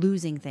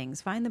losing things.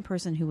 Find the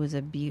person who was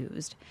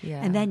abused.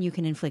 Yeah. And then you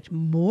can inflict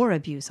more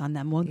abuse on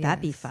them. Won't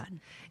that be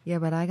fun? Yeah,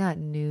 but I got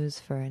news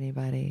for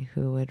anybody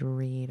who would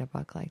read a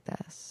book like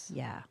this.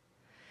 Yeah.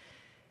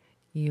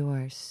 You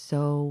are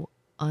so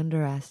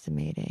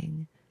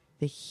underestimating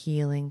the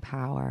healing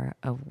power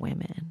of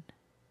women.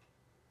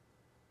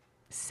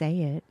 Say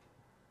it.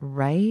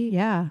 Right?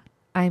 Yeah.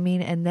 I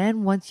mean, and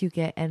then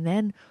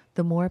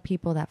the more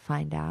people that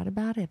find out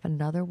about it, if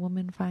another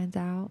woman finds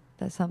out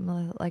that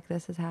something like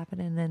this is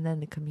happening, and then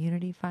the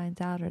community finds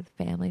out or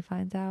the family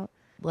finds out,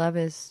 love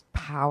is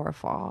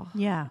powerful.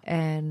 Yeah.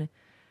 And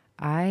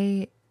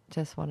I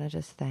just want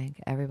to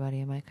thank everybody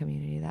in my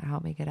community that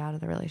helped me get out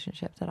of the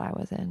relationship that I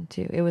was in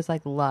too. It was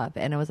like love,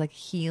 and it was like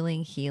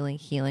healing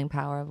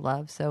power of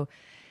love. So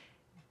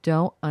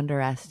don't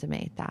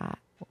underestimate that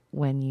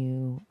when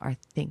you are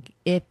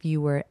if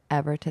you were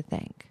ever to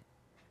think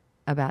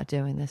about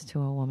doing this to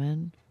a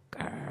woman.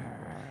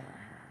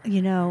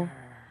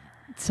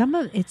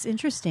 It's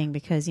interesting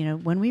because,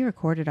 when we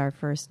recorded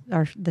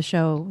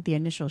the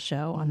initial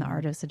show on the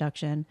art of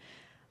seduction,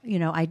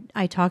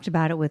 I talked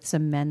about it with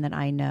some men that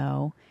I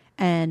know.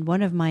 And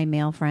one of my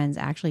male friends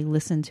actually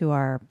listened to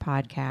our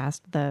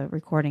podcast, the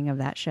recording of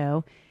that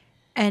show,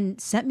 and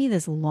sent me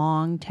this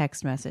long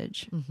text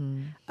message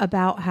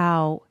about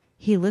how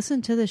he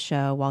listened to the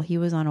show while he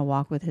was on a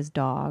walk with his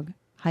dog,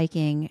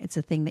 hiking. It's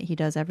a thing that he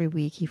does every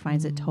week. He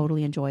finds it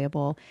totally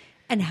enjoyable,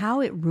 and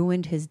how it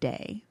ruined his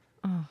day.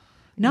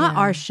 Not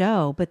our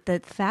show, but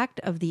the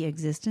fact of the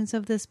existence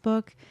of this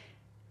book.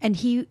 And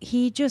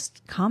he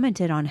just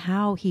commented on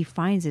how he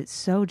finds it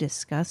so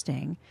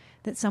disgusting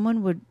that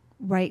someone would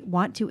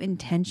want to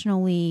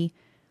intentionally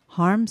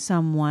harm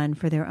someone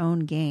for their own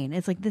gain.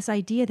 It's like this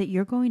idea that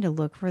you're going to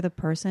look for the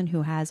person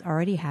who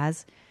already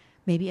has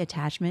maybe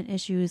attachment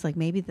issues, like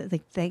maybe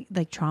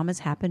traumas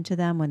happened to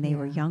them when they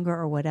were younger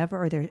or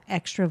whatever, or they're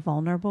extra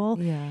vulnerable,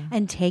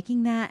 and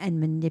taking that and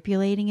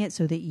manipulating it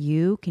so that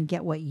you can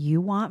get what you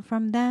want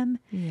from them,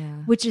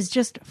 which is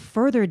just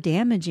further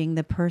damaging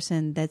the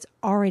person that's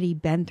already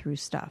been through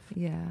stuff.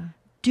 Yeah.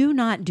 do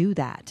not do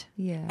that.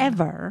 Yeah.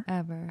 Ever.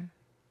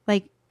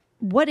 Like,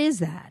 what is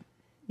that?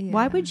 Yeah.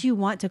 Why would you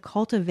want to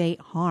cultivate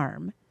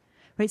harm?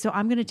 Right? So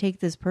I'm going to take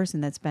this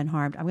person that's been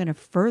harmed. I'm going to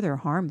further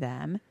harm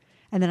them.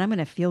 And then I'm going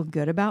to feel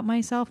good about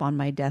myself on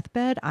my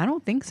deathbed? I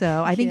don't think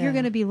so. I think you're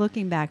going to be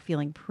looking back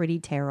feeling pretty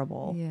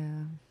terrible.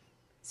 Yeah.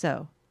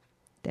 So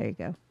there you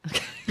go.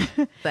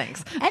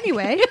 Thanks.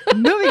 Anyway,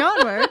 moving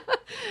onward.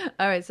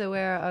 All right. So we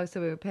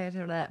were paying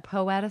attention to that.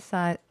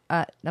 Poeticize,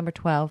 number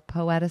 12,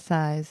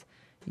 poeticize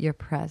your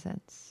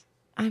presence.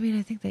 I mean,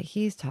 I think that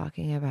he's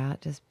talking about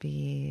just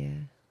be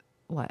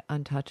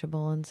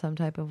untouchable in some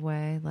type of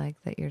way,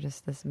 like that you're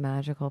just this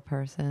magical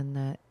person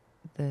that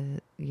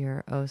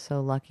you're oh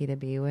so lucky to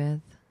be with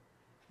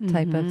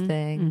type of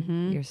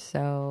thing. You're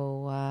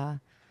so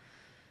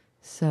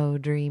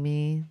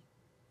dreamy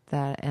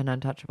and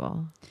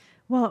untouchable.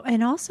 Well,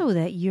 and also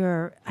that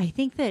I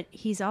think that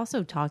he's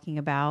also talking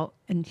about,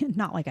 and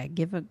not like I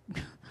give a,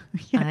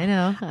 I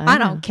know. I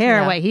don't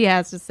care what he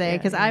has to say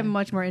because I'm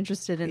much more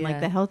interested in like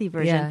the healthy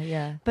version.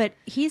 Yeah. But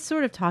he's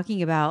sort of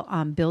talking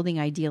about building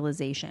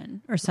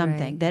idealization or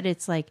something, that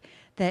it's like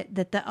that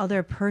the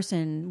other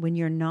person, when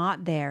you're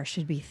not there,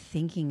 should be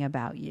thinking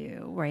about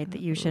you, right? That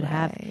you should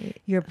have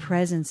your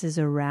presence is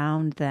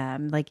around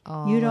them. Like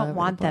you don't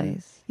want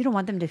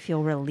them to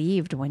feel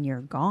relieved when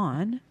you're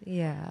gone.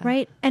 Yeah.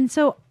 Right. And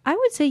so I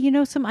would say,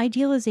 some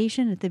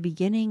idealization at the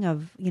beginning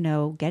of,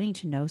 getting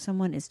to know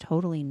someone is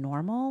totally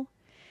normal.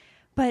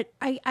 But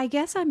I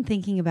guess I'm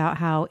thinking about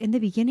how in the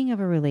beginning of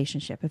a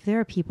relationship, if there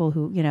are people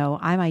who,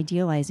 I'm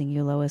idealizing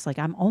you, Lois, like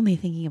I'm only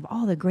thinking of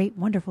all the great,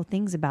 wonderful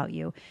things about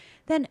you,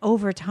 then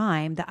over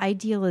time, the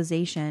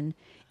idealization,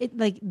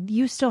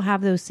 you still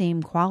have those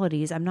same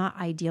qualities. I'm not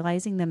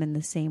idealizing them in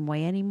the same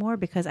way anymore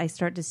because I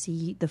start to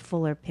see the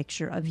fuller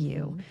picture of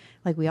you.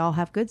 Like we all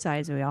have good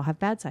sides, we all have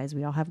bad sides,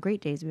 we all have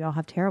great days, we all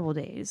have terrible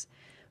days,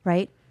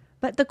 right?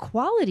 But the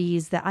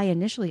qualities that I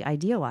initially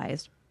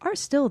idealized are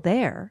still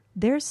there.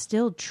 They're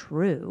still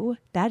true.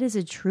 That is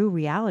a true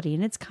reality.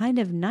 And it's kind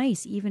of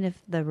nice, even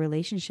if the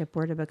relationship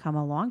were to become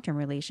a long-term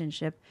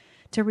relationship,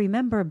 to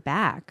remember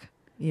back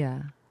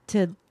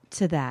to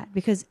that.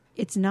 Because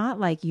it's not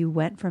like you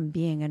went from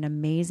being an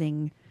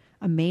amazing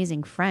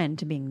friend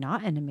to being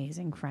not an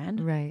amazing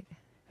friend. Right.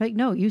 Like,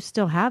 no, you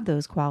still have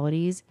those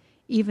qualities,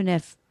 even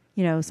if,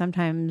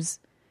 sometimes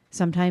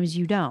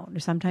you don't, or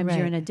sometimes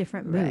you're in a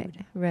different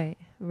mood. Right.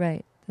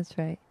 That's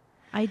right.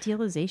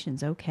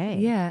 Idealization's okay.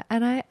 Yeah.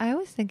 And I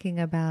was thinking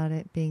about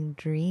it being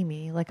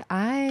dreamy. Like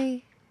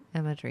I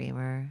am a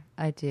dreamer.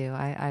 I do.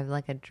 I'm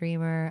like a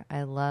dreamer.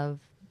 I love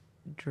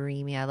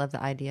dreamy. I love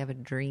the idea of a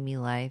dreamy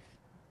life.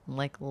 I'm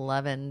like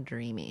loving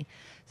dreamy.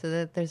 So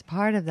that there's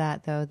part of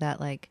that though,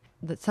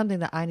 that's something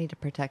that I need to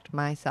protect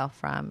myself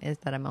from is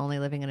that I'm only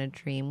living in a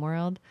dream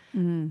world.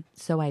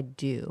 So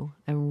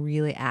I'm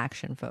really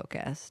action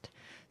focused.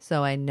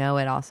 So I know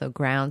it also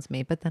grounds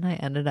me, but then I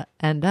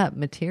end up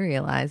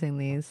materializing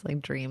these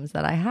like dreams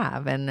that I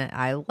have. And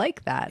I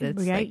like that.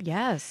 It's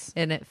yes.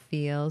 And it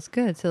feels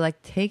good. So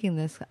like taking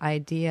this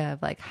idea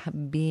of like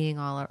being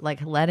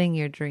like letting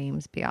your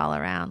dreams be all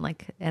around,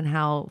 like, and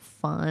how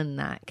fun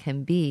that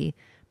can be,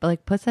 but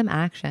like put some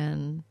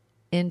action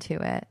into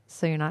it.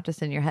 So you're not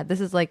just in your head.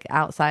 This is like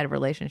outside of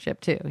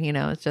relationship too.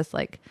 It's just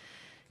like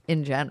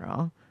in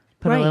general,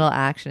 put a little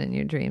action in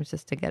your dreams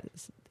just to get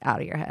it out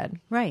of your head.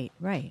 Right.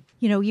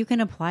 You can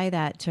apply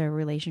that to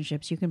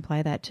relationships. You can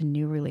apply that to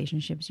new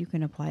relationships. You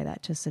can apply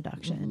that to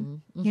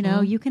seduction.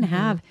 You can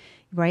have,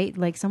 right?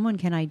 Like someone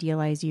can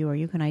idealize you or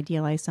you can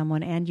idealize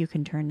someone and you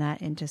can turn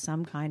that into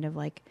some kind of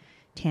like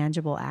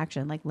tangible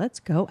action. Like, let's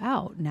go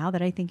out. Now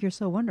that I think you're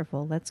so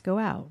wonderful, let's go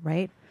out,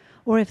 right?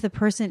 Or if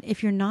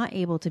you're not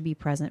able to be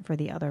present for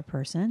the other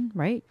person,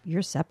 right?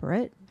 You're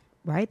separate.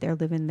 Right? They're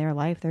living their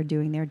life. They're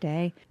doing their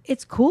day.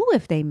 It's cool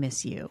if they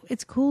miss you.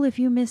 It's cool if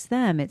you miss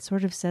them. It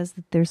sort of says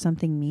that there's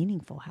something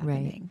meaningful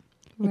happening.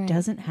 It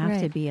doesn't have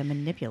to be a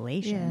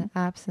manipulation.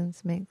 Yeah.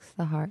 Absence makes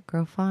the heart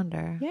grow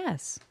fonder.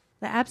 Yes.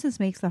 The absence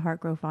makes the heart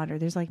grow fonder.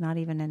 There's like not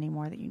even any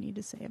more that you need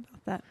to say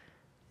about that.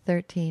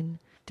 13.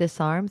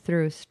 Disarm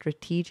through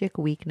strategic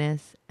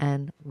weakness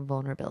and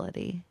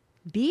vulnerability.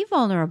 Be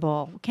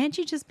vulnerable. Can't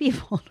you just be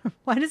vulnerable?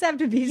 Why does it have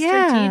to be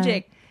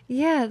strategic?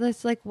 Yeah.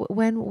 That's like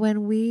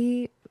when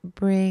we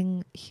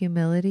bring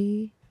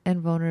humility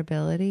and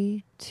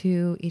vulnerability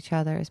to each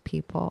other as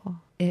people,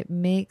 it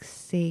makes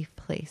safe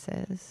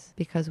places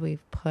because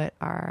we've put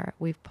our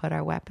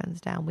weapons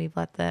down. We've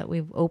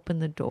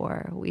opened the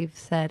door. We've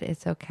said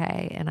it's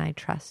okay and I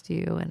trust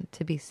you and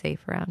to be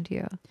safe around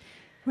you.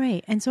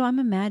 Right. And so I'm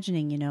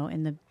imagining,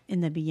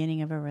 in the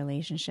beginning of a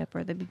relationship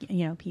or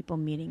people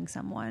meeting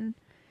someone,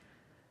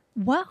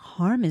 what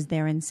harm is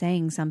there in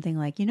saying something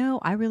like,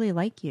 I really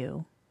like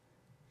you?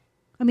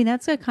 I mean,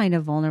 that's a kind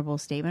of vulnerable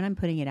statement. I'm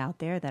putting it out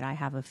there that I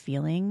have a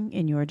feeling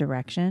in your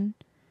direction,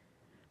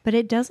 but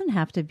it doesn't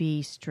have to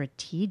be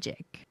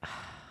strategic.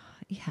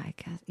 Yeah, I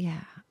guess.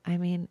 Yeah. I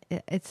mean,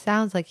 it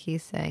sounds like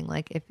he's saying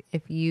like,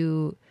 if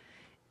you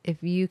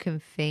can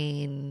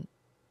feign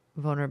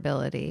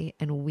vulnerability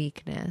and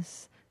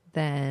weakness,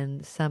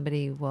 then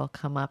somebody will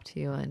come up to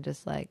you and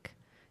just like,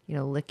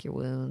 lick your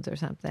wounds or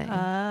something.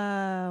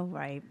 Oh,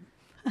 right.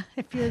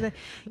 If you're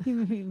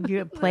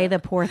you play the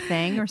poor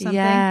thing or something.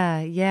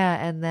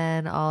 Yeah. And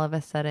then all of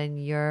a sudden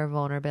your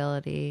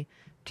vulnerability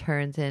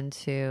turns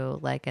into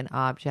like an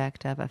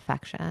object of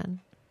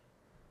affection.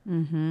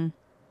 Mm-hmm.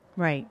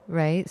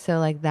 Right. So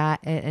like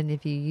that, and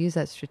if you use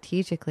that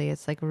strategically,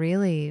 it's like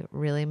really,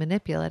 really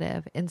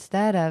manipulative.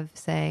 Instead of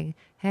saying,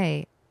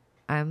 hey,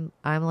 I'm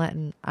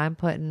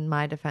putting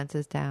my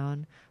defenses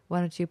down.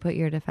 Why don't you put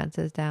your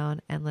defenses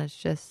down and let's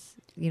just,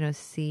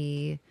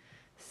 see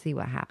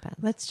what happens.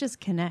 Let's just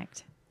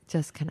connect.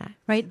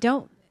 Right.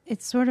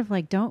 It's sort of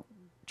like, don't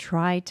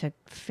try to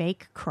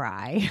fake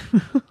cry.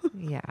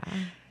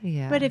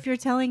 Yeah. But if you're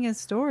telling a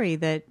story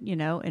that,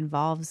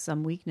 involves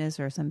some weakness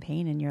or some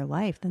pain in your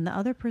life, then the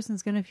other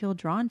person's going to feel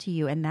drawn to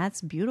you. And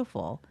that's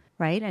beautiful.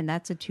 Right. And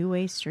that's a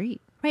two-way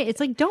street. Right. It's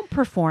like, don't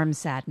perform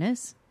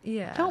sadness.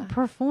 Yeah. Don't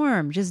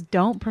perform. Just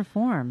don't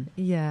perform.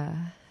 Yeah.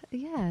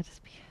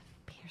 Just be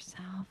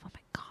yourself. Oh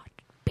my God.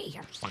 Be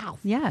yourself.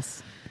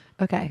 Yes.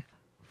 Okay.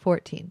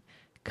 14.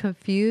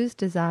 Confuse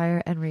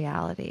desire and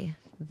reality.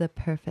 The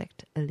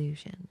perfect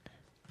illusion.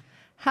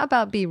 How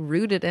about be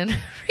rooted in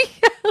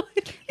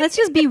reality? Let's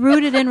just be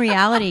rooted in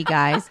reality,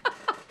 guys.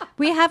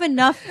 We have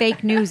enough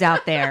fake news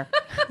out there.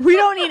 We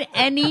don't need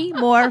any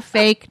more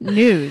fake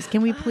news.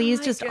 Can we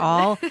please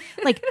all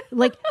like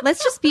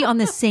let's just be on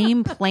the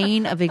same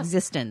plane of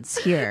existence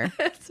here.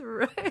 That's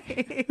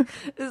right.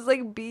 It's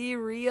like be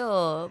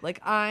real.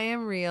 Like I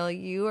am real,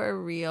 you are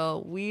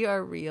real, we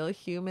are real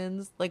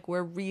humans. Like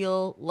we're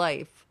real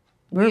life.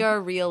 We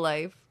are real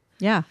life.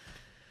 Yeah.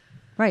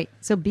 Right.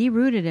 So be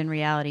rooted in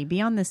reality.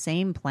 Be on the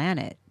same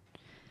planet.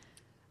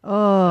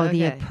 Oh,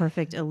 okay. The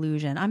perfect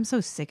illusion. I'm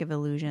so sick of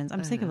illusions.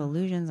 I'm sick of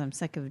illusions. I'm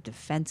sick of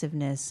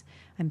defensiveness.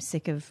 I'm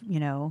sick of,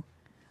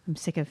 I'm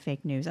sick of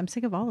fake news. I'm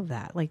sick of all of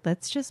that. Like,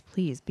 let's just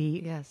please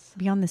be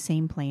on the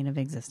same plane of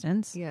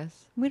existence.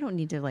 Yes. We don't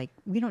need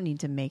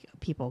to make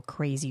people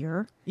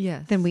crazier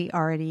than we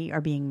already are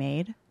being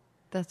made.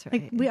 That's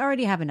right. Like, we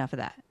already have enough of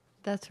that.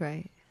 That's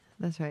right.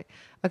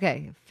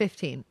 Okay.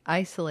 15.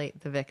 Isolate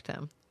the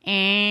victim.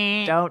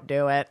 Don't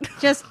do it.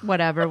 Just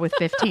whatever with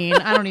 15.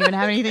 I don't even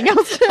have anything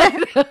else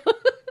to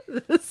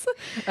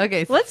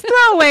Okay. Let's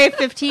throw away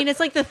 15. It's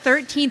like the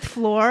 13th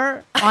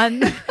floor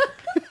on... It's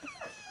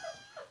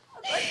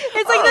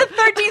like the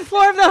 13th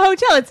floor of the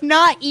hotel. It's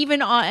not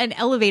even on an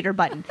elevator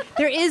button.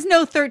 There is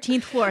no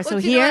 13th floor. Well, so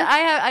here...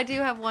 I do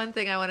have one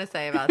thing I want to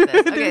say about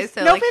this. Okay,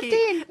 so no like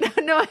 15.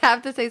 I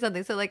have to say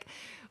something. So like...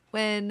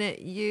 When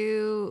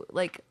you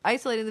like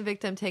isolating the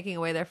victim, taking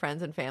away their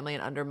friends and family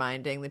and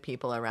undermining the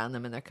people around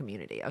them in their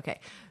community. Okay.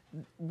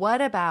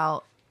 What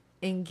about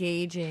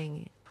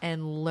engaging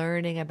and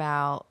learning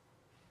about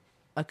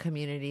a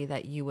community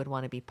that you would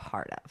want to be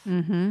part of?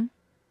 Mm-hmm.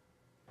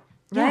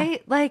 Right? Yeah.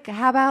 Like,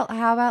 how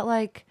about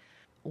like,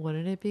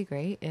 wouldn't it be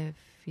great if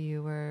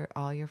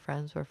all your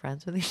friends were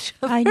friends with each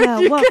other? I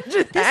know. Well,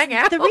 hang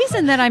out. The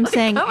reason that I'm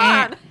saying,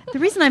 the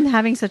reason I'm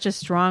having such a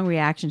strong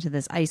reaction to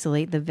this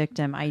isolate the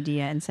victim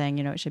idea and saying,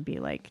 it should be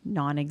like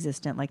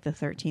non-existent, like the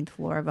 13th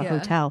floor of a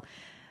hotel,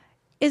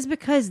 is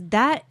because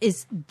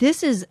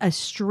this is a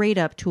straight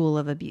up tool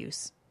of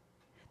abuse.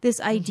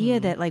 This idea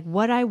that like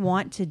what I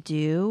want to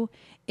do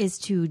is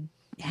to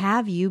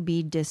have you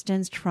be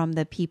distanced from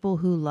the people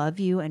who love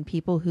you and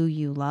people who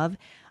you love.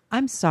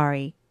 I'm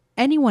sorry.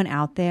 Anyone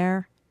out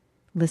there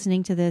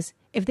listening to this,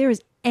 if there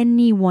is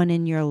anyone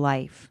in your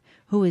life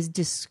who is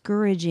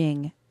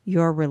discouraging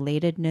your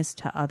relatedness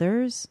to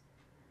others,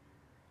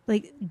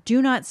 like,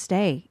 do not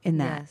stay in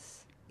that.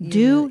 Yes.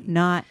 Do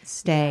not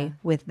stay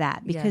with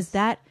that, because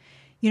that,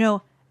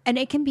 and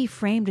it can be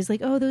framed as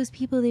like, oh, those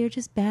people, they're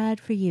just bad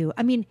for you.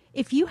 I mean,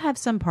 if you have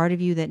some part of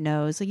you that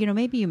knows, like,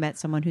 maybe you met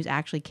someone who's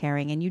actually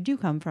caring and you do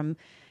come from,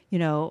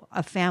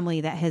 a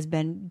family that has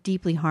been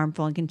deeply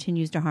harmful and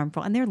continues to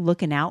harmful, and they're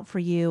looking out for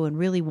you and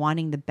really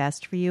wanting the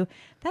best for you.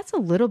 That's a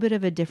little bit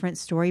of a different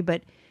story.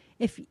 But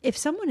if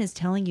someone is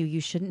telling you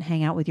shouldn't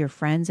hang out with your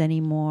friends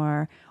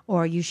anymore,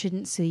 or you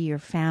shouldn't see your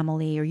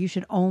family, or you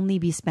should only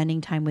be spending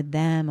time with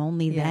them,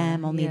 only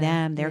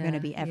them, they're going to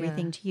be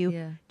everything to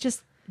you.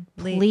 Just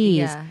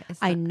please,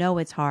 I know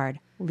it's hard.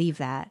 Leave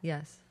that.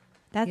 Yes.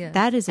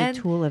 That is a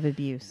tool of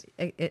abuse.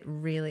 It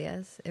really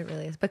is. It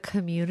really is. But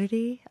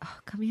community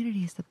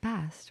is the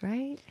best,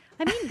 right?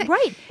 I mean,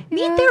 right.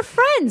 Meet their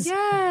friends.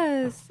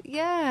 Yes.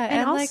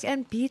 Yeah.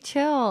 And be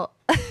chill.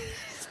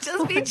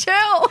 Just be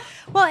chill.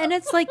 Well, and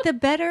it's like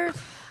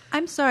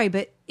I'm sorry,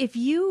 but if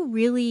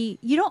you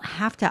don't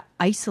have to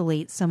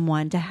isolate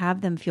someone to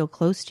have them feel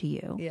close to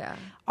you. Yeah.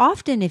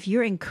 Often if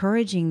you're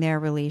encouraging their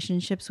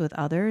relationships with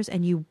others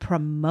and you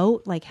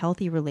promote like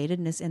healthy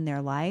relatedness in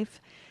their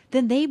life,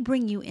 then they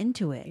bring you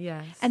into it.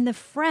 Yes. And the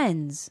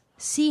friends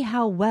see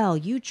how well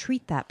you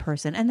treat that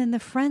person. And then the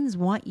friends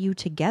want you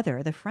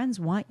together. The friends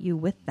want you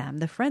with them.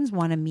 The friends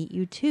want to meet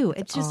you too.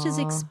 It's just as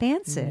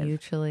expansive.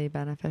 Mutually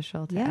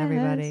beneficial to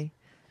everybody.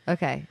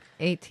 Okay.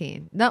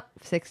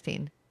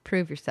 16.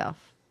 Prove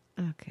yourself.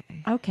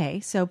 Okay,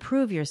 so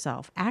prove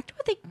yourself. Act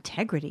with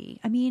integrity.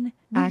 I mean,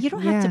 you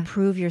don't have to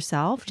prove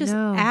yourself. Just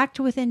act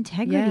with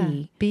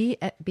integrity.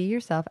 Yeah. Be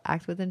yourself,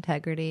 act with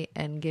integrity,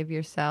 and give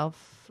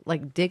yourself,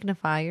 like,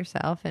 dignify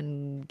yourself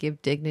and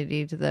give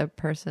dignity to the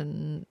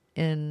person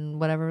in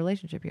whatever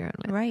relationship you're in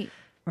with.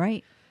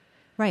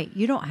 Right.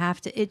 You don't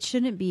have to. It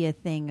shouldn't be a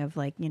thing of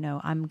like,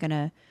 I'm going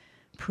to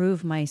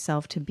prove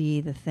myself to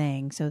be the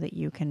thing so that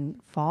you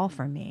can fall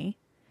for me.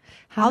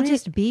 I'll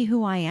just be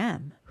who I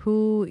am.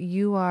 Who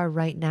you are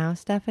right now,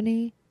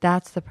 Stephanie,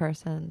 that's the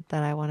person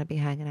that I want to be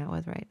hanging out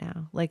with right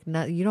now. Like,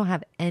 no, you don't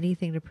have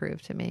anything to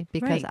prove to me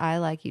because I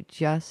like you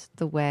just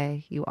the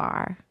way you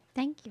are.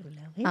 Thank you,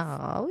 Lois.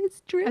 Oh,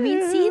 it's true. I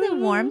mean, see the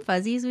warm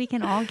fuzzies we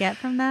can all get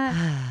from that?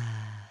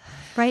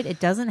 Right? It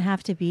doesn't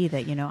have to be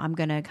that, I'm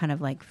going to kind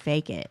of like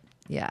fake it.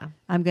 Yeah.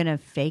 I'm going to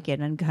fake it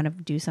and kind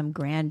of do some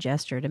grand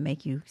gesture to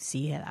make you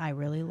see that I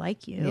really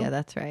like you. Yeah,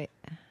 that's right.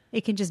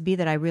 It can just be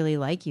that I really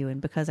like you,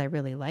 and because I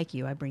really like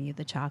you, I bring you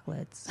the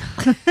chocolates.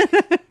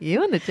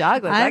 You and the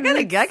chocolates. I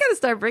gotta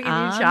start bringing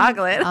you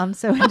chocolate. I'm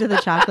so into the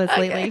chocolates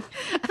lately.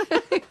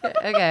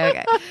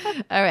 Okay.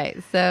 All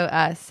right.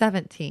 So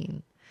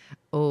 17.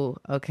 Oh,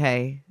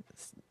 okay.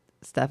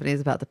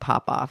 Stephanie's about to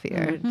pop off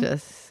here. Mm-hmm.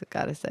 Just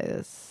gotta say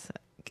this.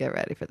 Get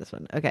ready for this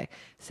one. Okay.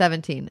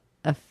 17.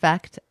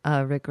 Affect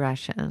a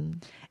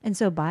regression. And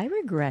so by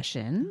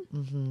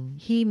regression,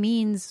 he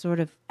means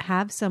sort of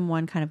have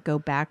someone kind of go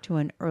back to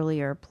an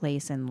earlier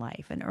place in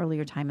life, an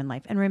earlier time in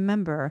life. And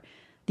remember,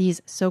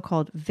 these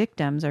so-called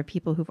victims are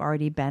people who've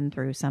already been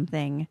through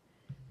something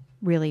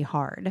really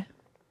hard.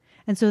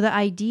 And so the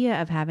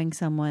idea of having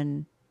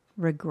someone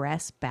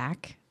regress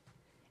back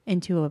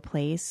into a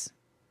place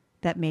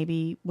that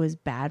maybe was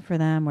bad for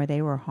them or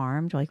they were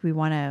harmed, like we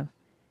want to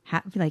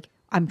have, like,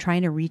 I'm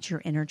trying to reach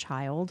your inner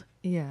child.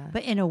 Yeah.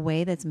 But in a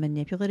way that's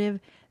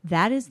manipulative,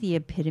 that is the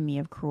epitome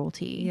of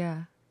cruelty.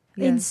 Yeah.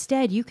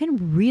 Instead, you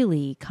can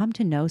really come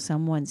to know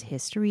someone's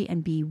history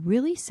and be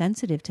really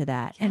sensitive to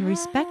that and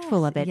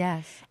respectful of it.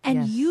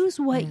 And use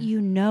what you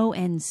know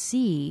and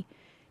see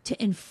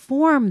to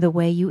inform the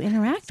way you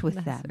interact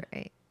with them.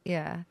 Right.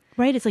 Yeah.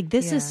 Right? It's like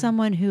this is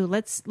someone who,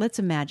 let's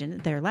imagine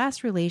their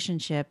last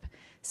relationship,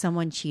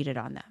 someone cheated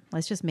on them.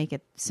 Let's just make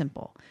it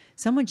simple.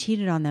 Someone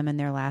cheated on them in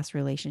their last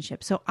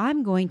relationship. So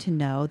I'm going to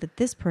know that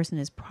this person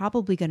is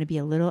probably going to be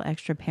a little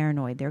extra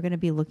paranoid. They're going to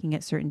be looking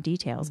at certain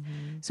details.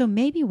 So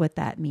maybe what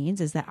that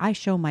means is that I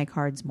show my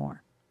cards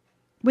more.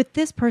 With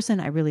this person,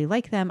 I really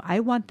like them.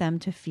 I want them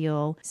to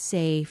feel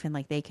safe and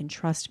like they can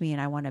trust me,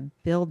 and I want to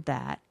build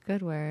that.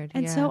 Good word.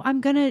 And so I'm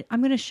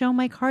gonna show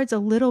my cards a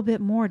little bit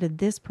more to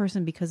this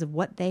person because of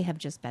what they have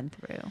just been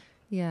through.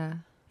 Yeah.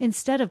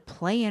 Instead of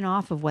playing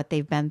off of what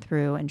they've been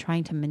through and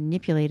trying to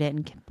manipulate it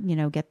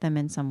and, get them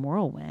in some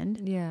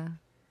whirlwind. Yeah.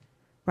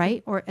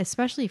 Right? Or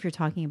especially if you're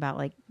talking about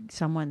like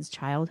someone's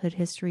childhood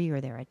history or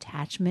their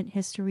attachment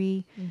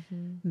history,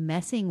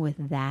 messing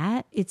with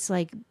that,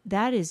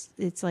 that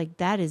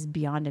is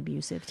beyond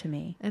abusive to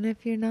me. And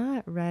if you're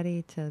not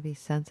ready to be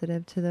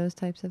sensitive to those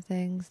types of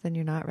things, then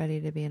you're not ready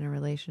to be in a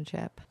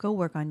relationship. Go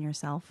work on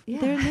yourself. Yeah.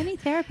 There are many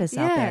therapists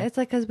out there. Yeah, it's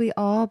like because we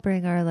all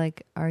bring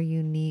our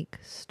unique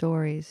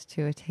stories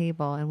to a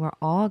table, and we're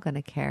all going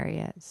to carry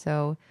it.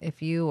 So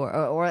if you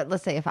or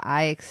let's say if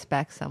I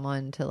expect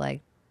someone to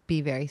like be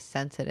very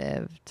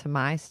sensitive to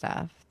my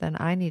stuff, then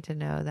I need to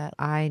know that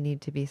I need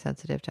to be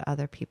sensitive to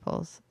other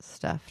people's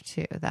stuff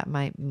too. That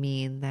might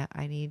mean that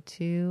I need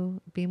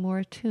to be more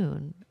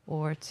attuned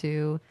or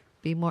to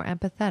be more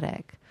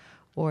empathetic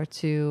or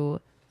to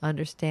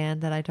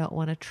understand that I don't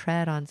want to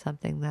tread on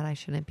something that I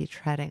shouldn't be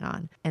treading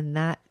on. And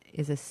that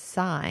is a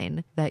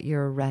sign that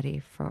you're ready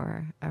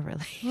for a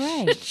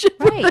relationship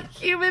with a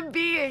human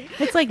being.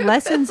 It's like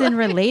lessons in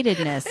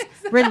relatedness.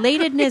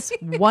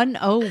 Relatedness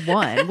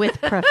 101 with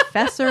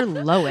Professor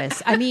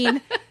Lois. I mean,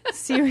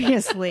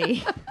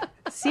 seriously.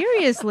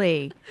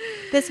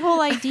 This whole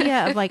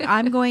idea of like,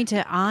 I am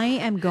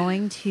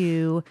going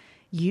to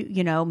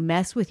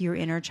mess with your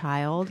inner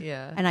child.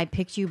 Yeah. And I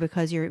picked you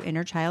because your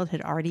inner child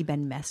had already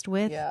been messed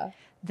with. Yeah.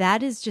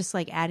 That is just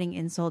like adding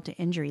insult to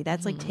injury.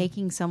 That's like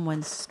taking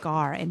someone's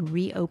scar and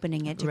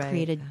reopening it to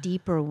create a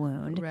deeper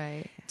wound.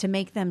 Right. To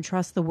make them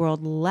trust the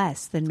world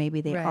less than maybe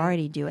they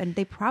already do. And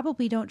they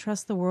probably don't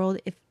trust the world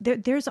if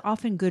there's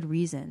often good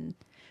reason,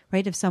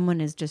 right? If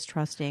someone is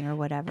distrusting or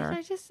whatever.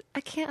 And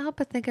I can't help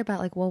but think about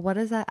like, well, what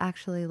does that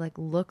actually like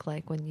look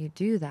like when you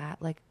do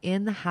that? Like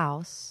in the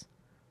house,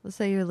 let's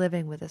say you're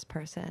living with this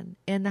person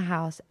in the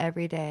house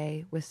every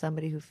day with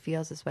somebody who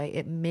feels this way.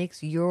 It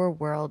makes your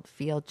world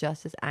feel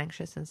just as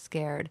anxious and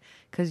scared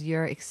because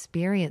you're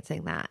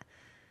experiencing that.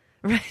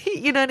 Right?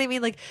 You know what I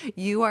mean? Like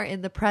you are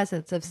in the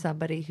presence of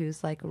somebody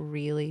who's like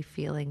really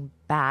feeling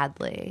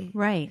badly.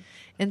 Right.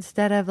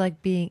 Instead of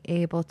like being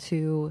able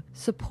to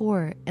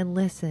support and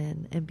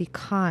listen and be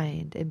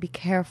kind and be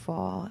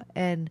careful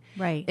and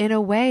in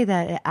a way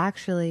that it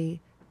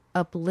actually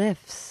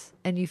uplifts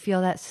and you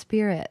feel that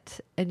spirit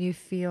and you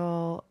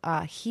feel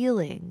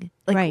healing.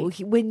 Like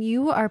when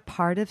you are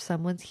part of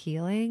someone's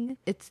healing,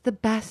 it's the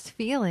best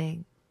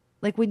feeling.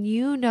 Like when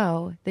you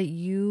know that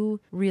you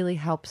really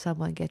help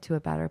someone get to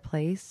a better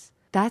place,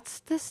 that's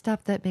the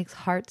stuff that makes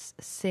hearts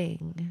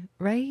sing,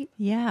 right?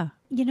 Yeah.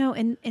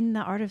 In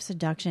the art of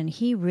seduction,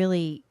 he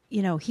really,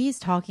 he's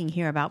talking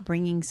here about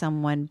bringing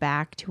someone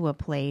back to a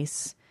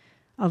place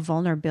of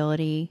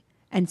vulnerability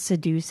and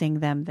seducing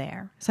them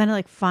there. It's kind of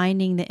like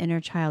finding the inner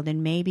child,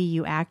 and maybe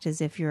you act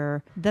as if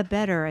you're the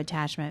better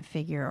attachment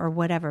figure or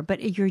whatever,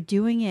 but you're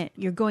doing it,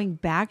 you're going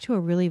back to a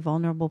really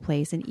vulnerable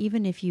place. And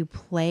even if you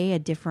play a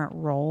different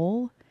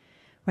role,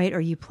 right,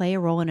 or you play a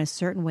role in a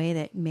certain way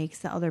that makes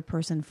the other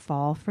person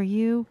fall for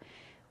you,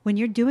 when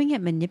you're doing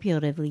it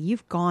manipulatively,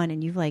 you've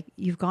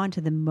gone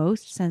to the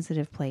most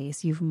sensitive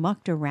place. You've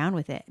mucked around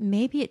with it.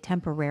 Maybe it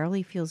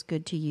temporarily feels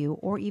good to you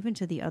or even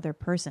to the other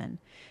person.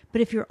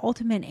 But if your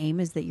ultimate aim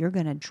is that you're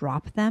going to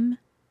drop them,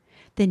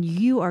 then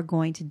you are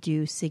going to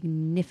do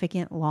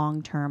significant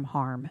long-term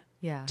harm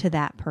to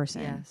that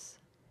person. Yes.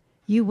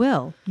 You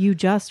will. You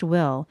just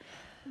will.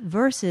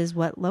 Versus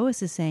what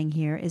Lois is saying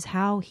here is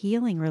how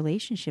healing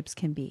relationships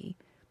can be.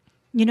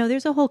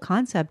 There's a whole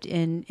concept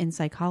in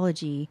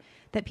psychology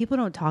that people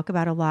don't talk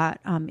about a lot.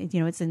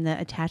 It's in the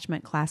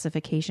attachment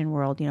classification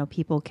world.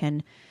 People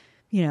can,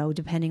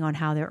 depending on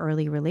how their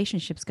early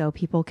relationships go,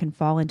 people can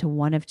fall into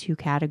one of two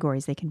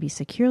categories. They can be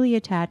securely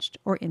attached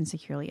or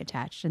insecurely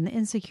attached. And the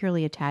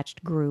insecurely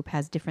attached group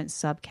has different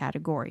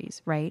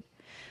subcategories, right?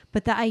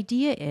 But the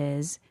idea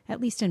is,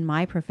 at least in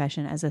my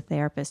profession as a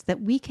therapist,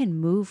 that we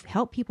can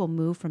help people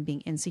move from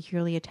being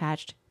insecurely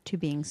attached to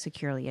being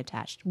securely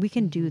attached. We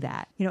can do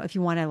that. If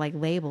you want to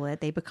label it,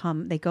 they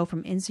go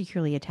from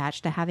insecurely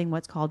attached to having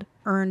what's called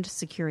earned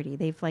security.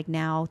 They've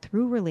now,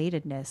 through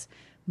relatedness,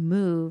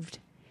 moved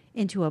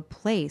into a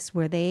place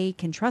where they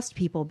can trust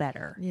people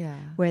better,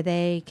 where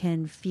they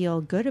can feel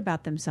good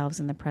about themselves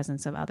in the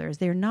presence of others.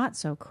 They're not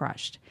so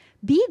crushed.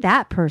 Be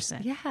that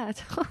person. Yeah,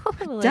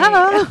 totally.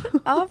 Duh.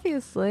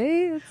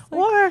 Obviously.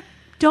 Or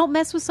don't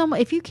mess with someone.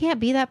 If you can't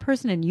be that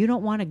person and you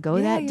don't want to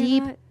go that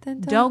deep,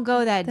 don't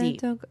go that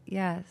deep.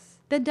 Yes.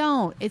 Then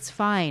don't. It's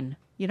fine.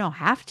 You don't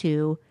have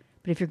to.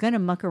 But if you're going to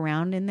muck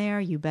around in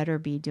there, you better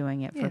be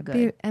doing it for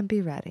good.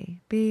 Be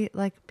ready. Be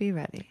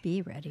ready.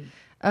 Be ready.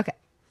 Okay.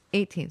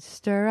 18.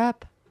 Stir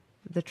up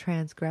the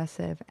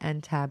transgressive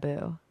and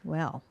taboo.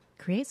 Well,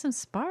 create some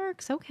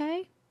sparks.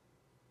 Okay.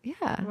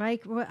 Yeah.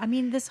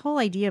 This whole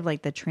idea of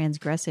the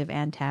transgressive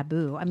and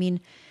taboo,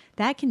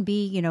 that can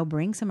be,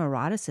 bring some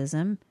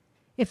eroticism.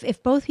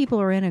 If both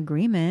people are in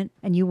agreement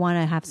and you want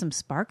to have some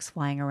sparks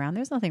flying around,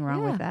 there's nothing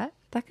wrong with that.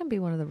 That can be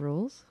one of the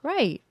rules.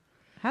 Right.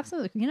 Have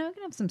some, you can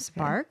have some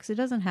sparks. Okay. It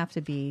doesn't have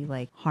to be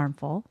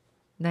harmful.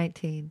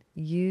 19.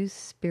 Use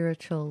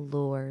spiritual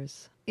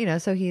lures.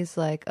 So he's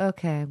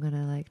okay, I'm going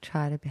to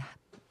try to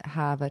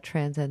have a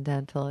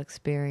transcendental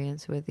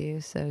experience with you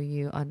so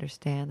you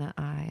understand that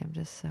I am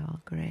just so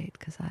great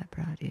because I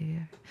brought you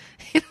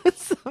here.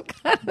 Some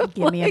kind of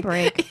give me a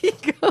break.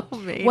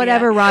 Egomaniac.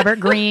 Whatever, Robert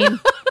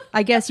Greene.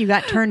 I guess you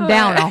got turned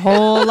down a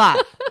whole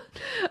lot.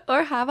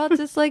 Or how about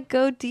just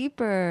go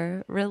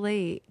deeper,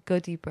 relate, go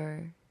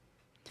deeper.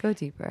 Go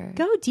deeper.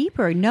 Go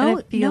deeper. No,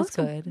 it feels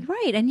good.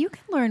 Right. And you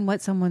can learn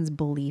what someone's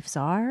beliefs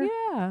are.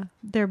 Yeah.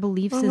 Their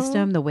belief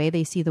system, the way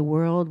they see the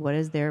world. What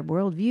is their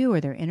worldview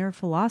or their inner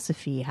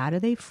philosophy? How do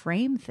they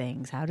frame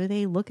things? How do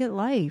they look at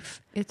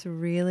life? It's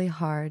really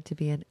hard to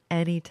be in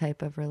any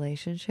type of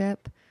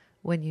relationship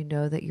when you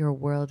know that your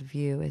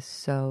worldview is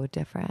so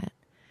different.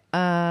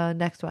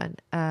 Next one.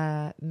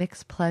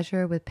 Mix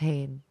pleasure with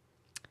pain.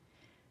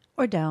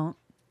 Or don't.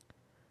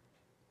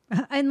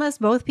 Unless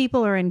both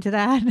people are into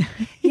that.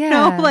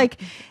 Yeah.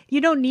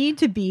 You don't need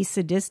to be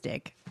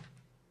sadistic.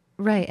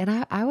 Right.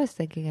 And I was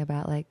thinking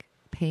about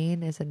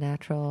pain is a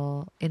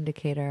natural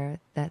indicator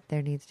that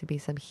there needs to be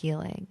some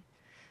healing.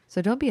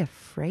 So don't be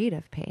afraid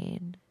of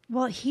pain.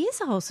 Well,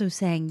 he's also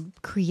saying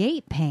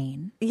create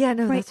pain. Yeah,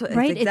 no, right, that's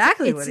right?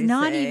 exactly what it's he's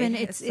not saying. Even,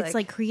 it's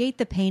create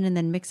the pain and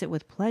then mix it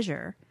with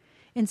pleasure.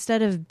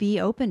 Instead of be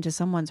open to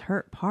someone's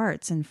hurt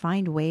parts and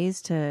find ways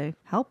to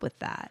help with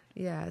that.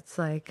 Yeah, it's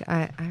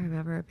I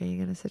remember being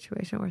in a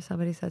situation where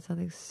somebody said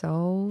something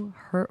so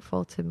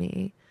hurtful to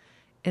me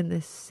in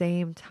the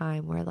same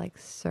time where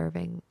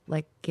serving,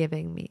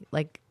 giving me,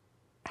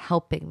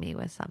 helping me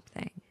with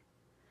something.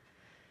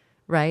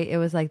 Right? It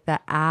was the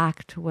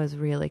act was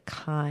really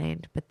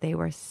kind, but they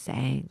were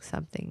saying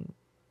something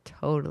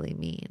totally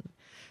mean.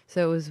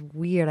 So it was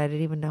weird. I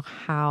didn't even know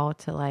how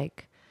to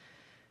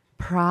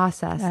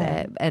process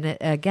it. And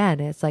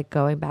it's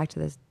going back to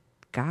this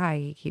guy.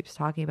 He keeps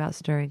talking about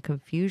stirring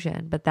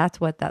confusion, but that's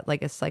what that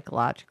is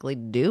psychologically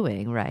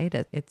doing, right?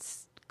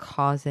 It's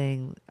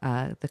causing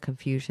the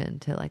confusion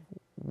to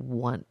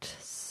want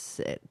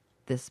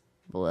this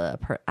blah,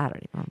 I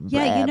don't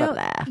even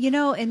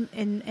blah,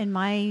 in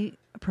my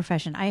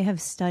profession, I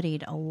have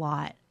studied a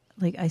lot.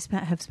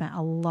 Have spent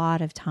a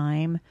lot of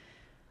time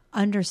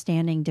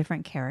understanding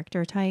different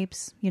character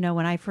types.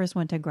 When I first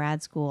went to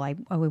grad school, I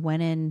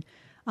went in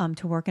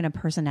to work in a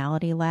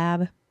personality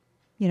lab,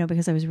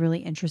 because I was really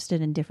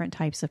interested in different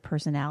types of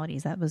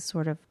personalities. That was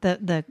sort of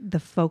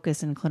the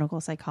focus in clinical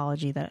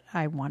psychology that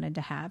I wanted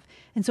to have.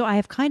 And so I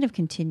have kind of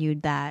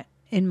continued that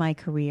in my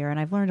career, and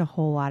I've learned a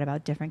whole lot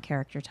about different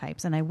character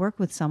types. And I work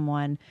with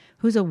someone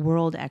who's a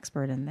world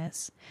expert in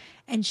this.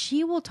 And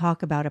she will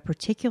talk about a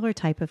particular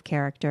type of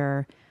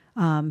character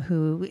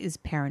who is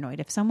paranoid.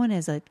 If someone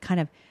has a kind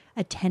of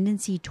a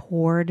tendency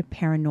toward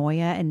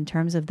paranoia in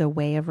terms of the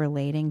way of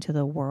relating to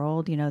the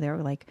world, they're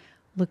like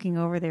looking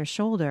over their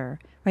shoulder,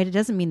 right? It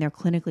doesn't mean they're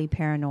clinically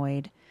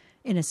paranoid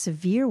in a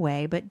severe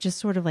way, but just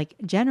sort of like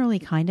generally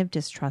kind of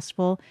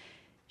distrustful.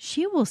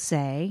 She will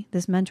say,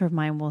 this mentor of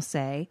mine will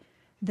say,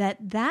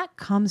 that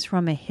comes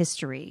from a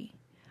history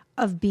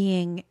of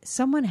being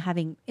someone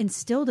having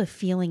instilled a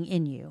feeling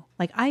in you.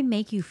 Like I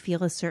make you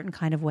feel a certain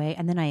kind of way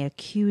and then I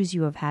accuse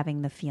you of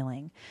having the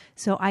feeling.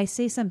 So I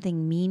say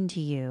something mean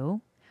to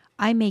you,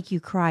 I make you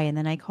cry and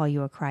then I call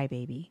you a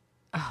crybaby.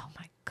 Oh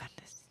my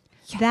goodness.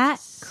 Yes.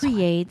 That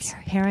creates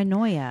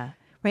paranoia,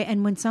 right?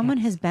 And when someone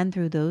has been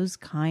through those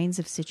kinds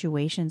of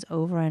situations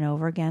over and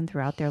over again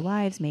throughout their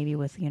lives, maybe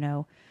with,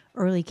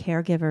 early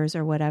caregivers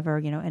or whatever,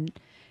 and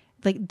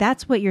like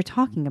that's what you're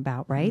talking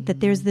about, right? Mm-hmm. That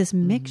there's this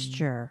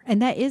mixture,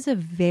 and that is a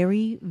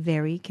very,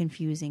 very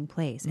confusing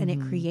place, and it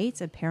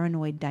creates a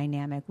paranoid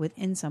dynamic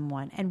within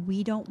someone, and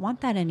we don't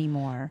want that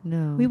anymore.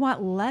 No, we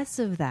want less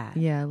of that.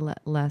 Yeah,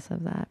 less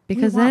of that,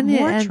 because we want then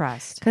more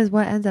trust. Because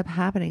what ends up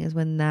happening is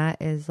when that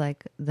is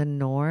like the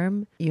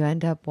norm, you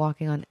end up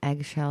walking on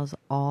eggshells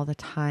all the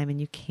time,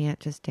 and you can't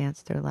just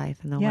dance through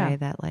life in the way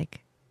that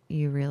like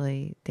you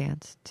really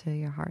dance to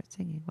your heart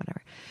singing,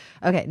 whatever.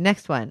 Okay,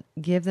 next one.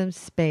 Give them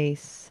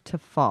space to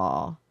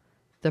fall.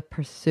 The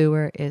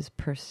pursuer is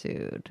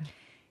pursued.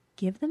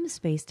 Give them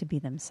space to be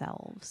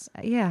themselves.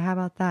 Yeah, how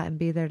about that? And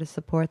be there to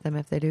support them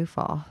if they do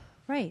fall.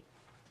 Right.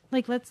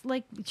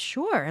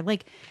 Sure.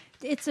 Like,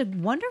 it's a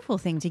wonderful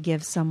thing to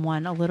give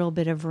someone a little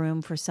bit of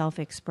room for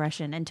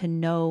self-expression and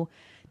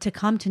to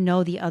come to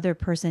know the other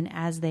person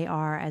as they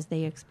are, as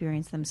they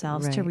experience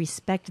themselves, to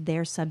respect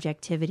their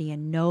subjectivity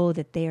and know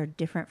that they are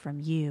different from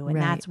you. And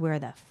that's where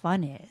the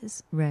fun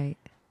is. Right.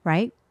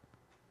 Right?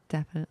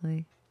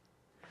 Definitely.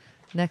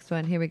 Next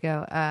one. Here we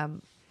go.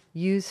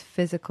 Use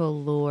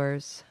physical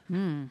lures.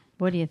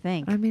 What do you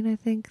think? I mean, I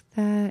think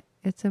that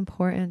it's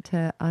important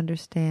to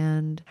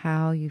understand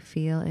how you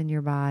feel in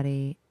your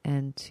body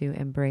and to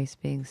embrace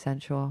being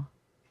sensual.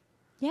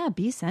 Yeah,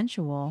 be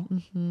sensual.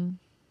 Mm-hmm.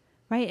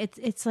 Right.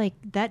 It's like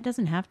that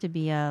doesn't have to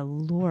be a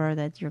lure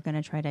that you're going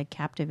to try to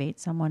captivate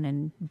someone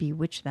and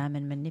bewitch them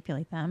and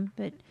manipulate them.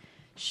 But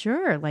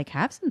sure, like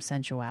have some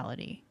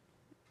sensuality.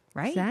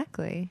 Right.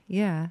 Exactly.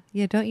 Yeah.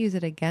 Yeah. Don't use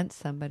it against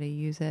somebody.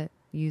 Use it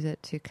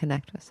to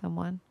connect with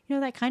someone.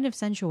 That kind of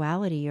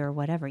sensuality or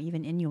whatever,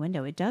 even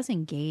innuendo, it does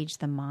engage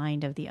the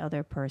mind of the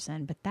other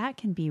person. But that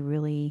can be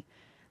really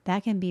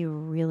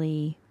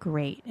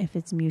great if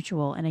it's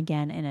mutual. And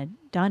again,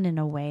 done in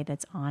a way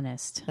that's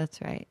honest.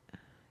 That's right.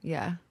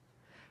 Yeah.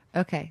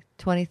 Okay,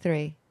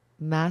 23.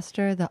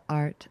 Master the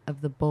art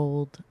of the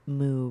bold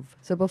move.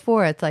 So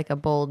before it's like a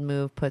bold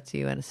move puts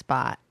you in a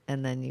spot,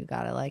 and then you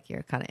gotta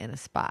you're kind of in a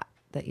spot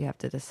that you have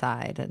to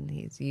decide, and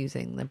he's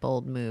using the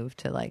bold move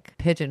to like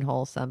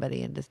pigeonhole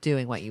somebody and just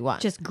doing what you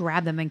want. Just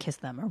grab them and kiss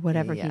them or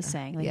whatever he's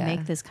saying.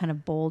 Make this kind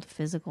of bold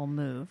physical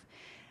move.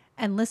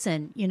 And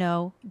listen,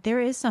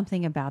 there is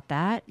something about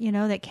that,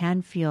 that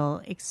can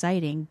feel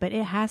exciting, but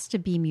it has to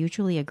be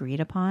mutually agreed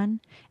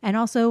upon. And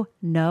also,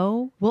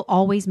 no will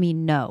always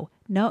mean no.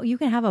 No, you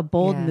can have a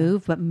bold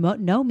move, but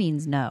no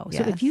means no.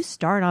 Yes. So if you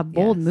start a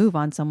bold move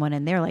on someone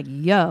and they're like,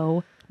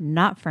 yo,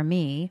 not for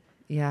me,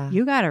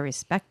 you got to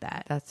respect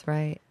that. That's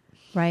right.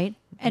 Right?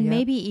 And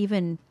maybe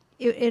even,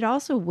 it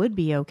also would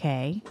be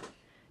okay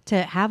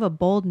to have a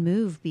bold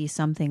move be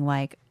something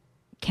like,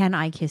 can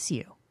I kiss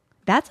you?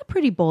 That's a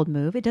pretty bold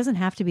move. It doesn't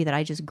have to be that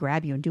I just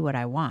grab you and do what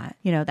I want.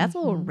 That's a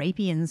little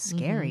rapey and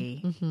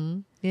scary. Mm-hmm.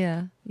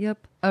 Yeah.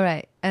 Yep. All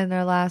right. And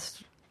our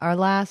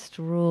last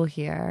rule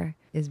here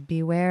is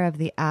beware of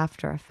the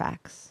after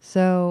effects.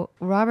 So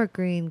Robert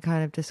Greene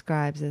kind of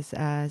describes this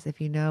as,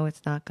 if you know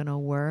it's not going to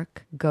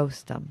work,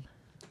 ghost them.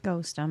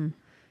 Ghost them.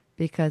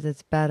 Because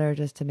it's better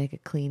just to make a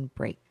clean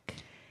break.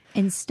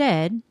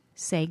 Instead,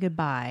 say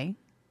goodbye.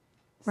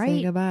 Right?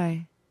 Say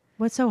goodbye.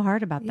 What's so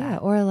hard about that? Yeah.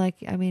 Or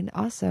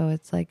also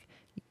it's like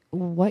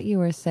what you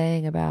were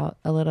saying about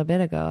a little bit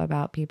ago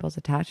about people's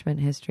attachment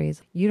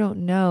histories. You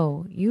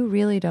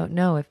really don't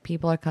know if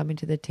people are coming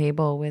to the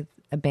table with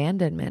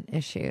abandonment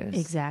issues.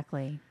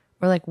 Exactly.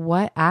 Or like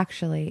what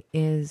actually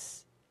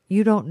is,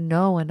 you don't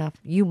know enough.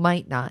 You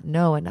might not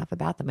know enough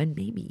about them. And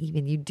maybe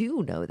even you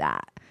do know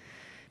that.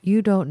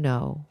 You don't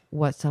know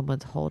what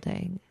someone's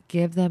holding.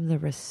 Give them the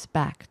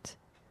respect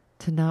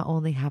to not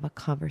only have a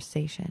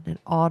conversation, an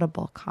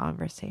audible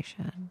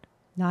conversation.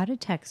 Not a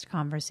text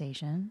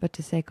conversation. But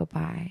to say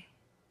goodbye.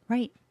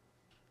 Right.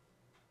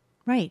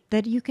 Right.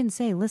 That you can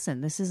say,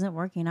 listen, this isn't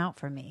working out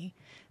for me.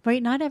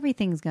 Right? Not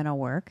everything's going to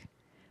work.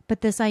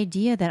 But this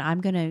idea that I'm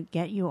going to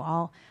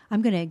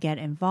get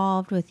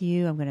involved with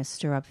you. I'm going to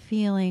stir up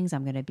feelings.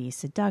 I'm going to be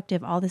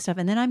seductive, all this stuff.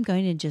 And then I'm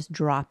going to just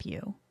drop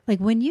you. Like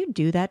when you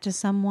do that to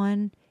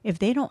someone, if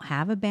they don't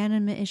have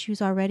abandonment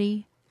issues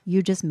already,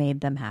 you just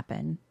made them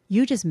happen.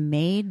 You just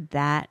made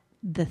that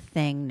the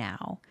thing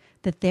now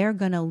that they're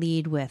going to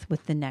lead with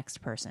the next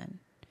person.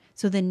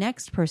 So the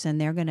next person,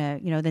 they're going to,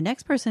 the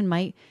next person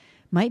might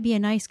be a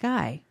nice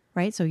guy,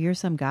 right? So you're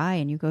some guy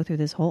and you go through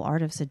this whole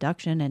art of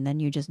seduction and then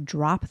you just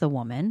drop the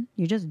woman.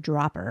 You just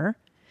drop her.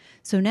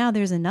 So now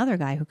there's another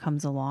guy who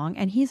comes along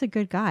and he's a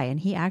good guy and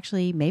he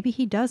actually, maybe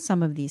he does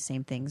some of these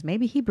same things.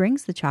 Maybe he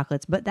brings the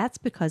chocolates, but that's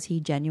because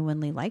he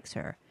genuinely likes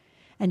her.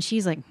 And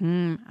she's like,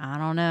 I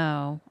don't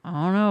know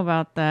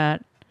about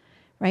that.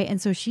 Right.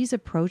 And so she's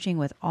approaching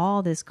with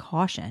all this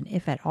caution,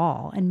 if at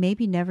all, and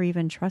maybe never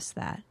even trust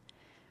that.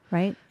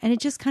 Right. And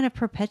it just kind of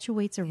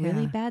perpetuates a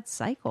really bad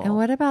cycle. And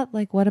what about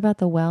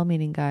the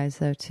well-meaning guys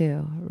though,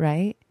 too?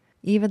 Right.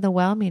 Even the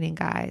well-meaning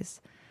guys.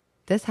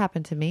 This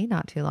happened to me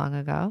not too long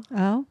ago.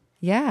 Oh,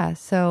 yeah.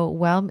 So,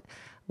 well,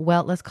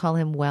 let's call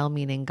him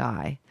well-meaning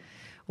guy.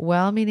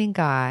 Well-meaning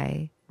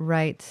guy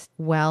writes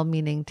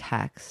well-meaning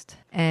text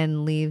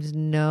and leaves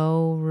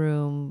no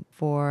room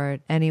for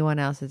anyone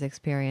else's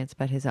experience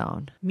but his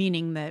own.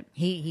 Meaning that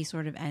he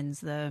sort of ends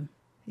the...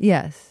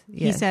 Yes.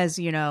 He says,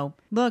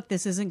 look,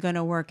 this isn't going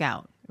to work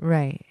out.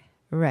 Right.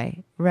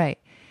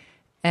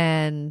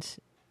 And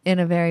in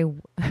a very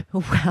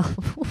well-meaning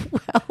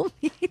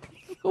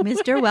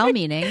Mr.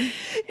 Well-meaning.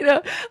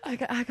 I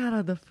got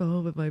on the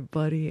phone with my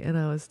buddy and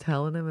I was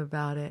telling him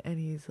about it and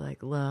he's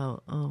like,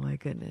 Lo, oh my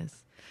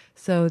goodness.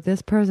 So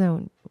this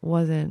person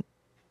wasn't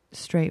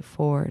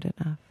straightforward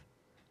enough,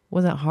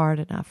 wasn't hard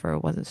enough, or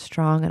wasn't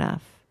strong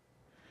enough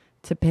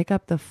to pick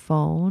up the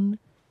phone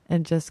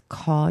and just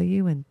call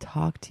you and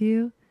talk to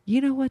you.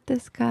 You know what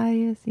this guy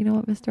is? You know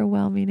what Mr.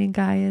 Well-meaning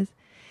guy is?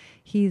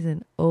 He's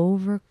an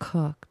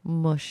overcooked,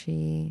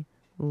 mushy,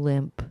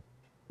 limp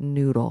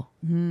noodle.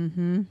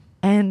 Mm-hmm.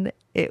 And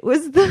it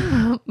was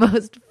the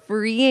most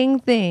freeing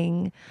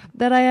thing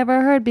that I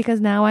ever heard because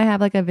now I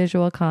have like a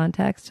visual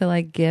context to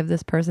like give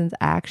this person's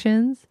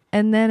actions.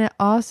 And then it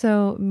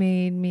also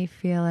made me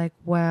feel like,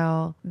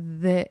 wow,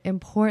 the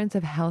importance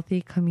of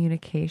healthy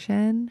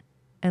communication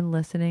and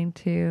listening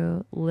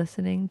to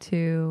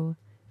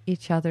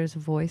each other's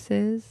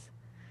voices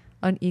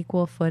on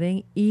equal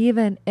footing,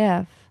 even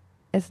if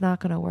it's not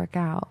going to work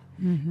out,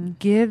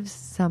 gives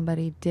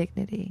somebody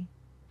dignity.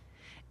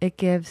 It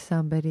gives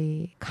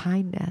somebody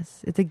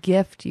kindness. It's a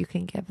gift you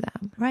can give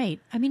them. Right.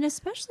 I mean,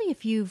 especially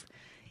if you've,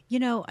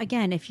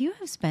 again, if you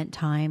have spent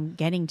time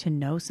getting to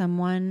know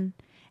someone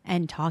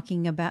and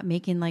talking about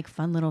making like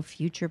fun little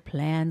future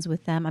plans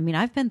with them. I mean,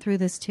 I've been through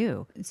this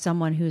too.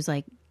 Someone who's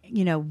like,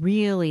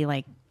 really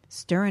like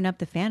stirring up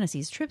the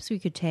fantasies, trips we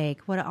could take,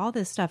 all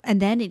this stuff.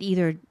 And then it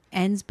either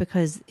ends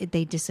because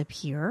they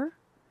disappear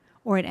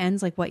or it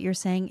ends like what you're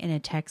saying in a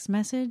text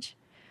message.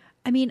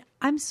 I mean,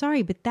 I'm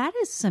sorry, but that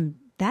is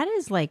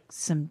like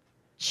some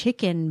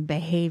chicken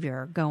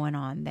behavior going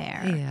on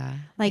there. Yeah.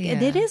 Like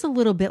it is a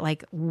little bit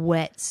like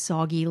wet,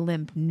 soggy,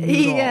 limp noodle.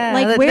 Yeah.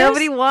 Like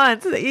nobody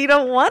wants. You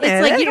don't want it.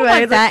 It's like, you don't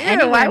want that.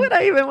 Like, why would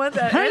I even want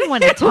that? I don't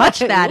want to touch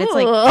that. It's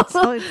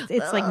like,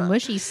 it's like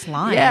mushy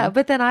slime. Yeah.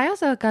 But then I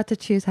also got to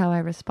choose how I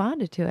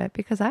responded to it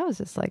because I was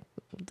just like,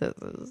 this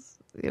is,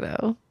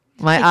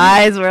 my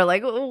eyes were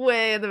like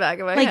way in the back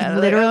of my head.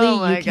 Literally, like, oh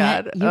my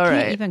God. You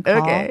can't even call.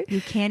 Okay. You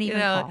can't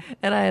even call.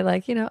 And I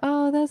like,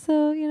 oh, that's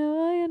so,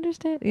 I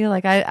understand.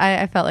 Like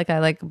I felt like I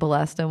like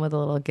blessed him with a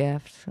little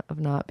gift of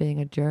not being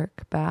a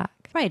jerk back.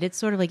 Right. It's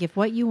sort of like if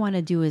what you want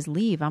to do is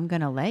leave, I'm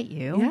going to let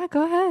you. Yeah,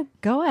 go ahead.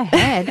 Go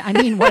ahead. I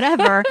mean,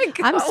 whatever.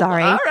 I'm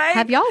sorry. All right.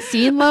 Have y'all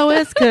seen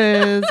Lois?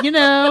 Because, she's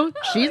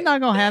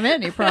not going to have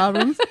any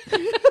problems.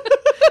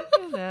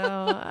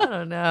 No, I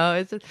don't know.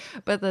 It's just,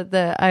 but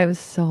I was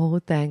so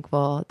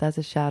thankful. That's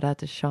a shout out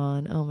to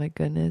Sean. Oh my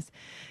goodness.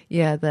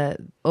 Yeah, the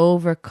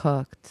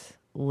overcooked,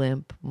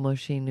 limp,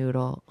 mushy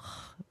noodle.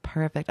 Ugh,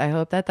 perfect. I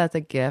hope that's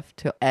a gift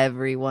to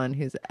everyone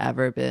who's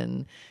ever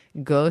been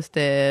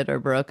ghosted or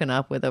broken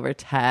up with over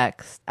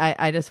text.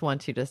 I just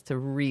want you just to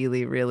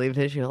really, really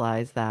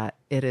visualize that.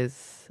 It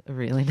is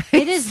really nice.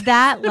 It is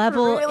that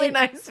level.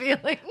 Nice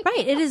feeling.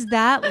 Right. It is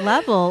that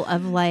level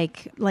of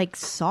like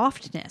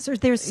softness, or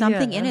there's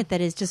something in it that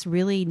is just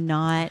really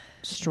not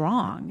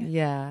strong.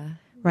 Yeah.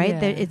 Right. Yeah.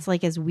 That it's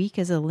like as weak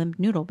as a limp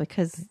noodle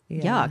because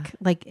yuck,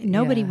 like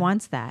nobody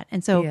wants that.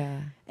 And so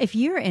if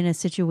you're in a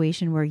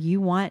situation where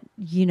you want,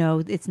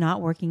 it's not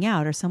working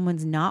out or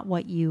someone's not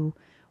what you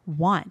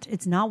want,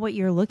 it's not what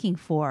you're looking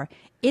for,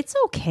 it's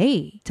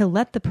okay to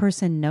let the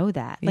person know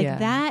that. Like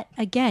that,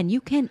 again, you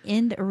can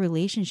end a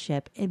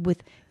relationship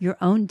with your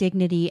own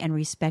dignity and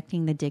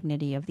respecting the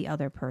dignity of the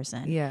other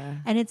person. Yeah.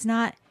 And it's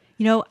not,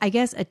 I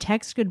guess a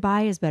text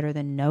goodbye is better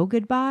than no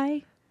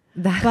goodbye.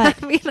 I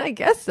mean, I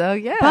guess so.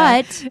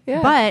 Yeah.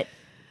 But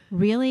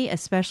really,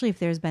 especially if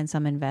there's been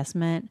some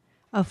investment,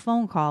 a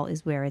phone call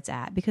is where it's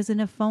at, because in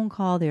a phone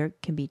call there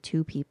can be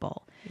two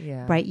people.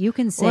 Yeah. Right. You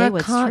can say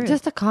what's true.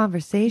 Just a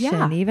conversation,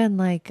 Yeah. even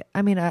like,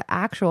 I mean, an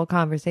actual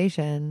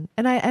conversation.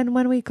 And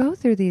when we go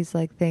through these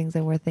like things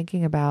and we're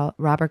thinking about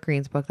Robert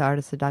Greene's book, The Art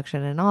of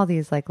Seduction, and all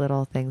these like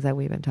little things that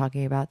we've been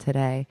talking about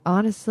today,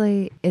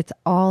 honestly, it's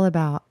all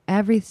about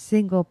every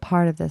single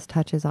part of this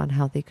touches on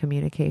healthy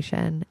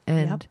communication.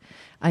 And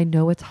I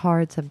know it's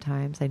hard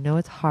sometimes. I know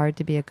it's hard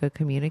to be a good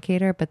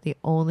communicator, but the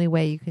only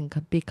way you can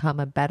become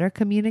a better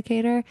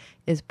communicator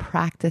is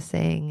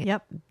practicing,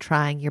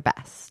 trying your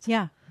best.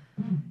 Yeah.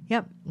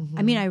 Yep. Mm-hmm.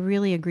 I mean, I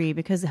really agree,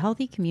 because the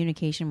healthy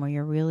communication where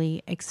you're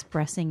really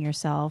expressing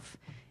yourself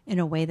in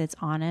a way that's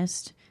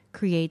honest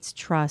creates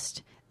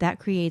trust. That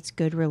creates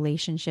good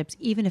relationships,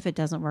 even if it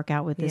doesn't work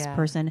out with this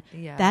person.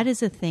 Yeah. That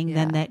is a thing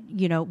then that,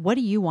 you know, what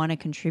do you want to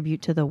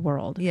contribute to the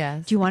world?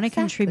 Yes. Do you want to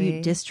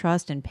contribute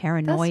distrust and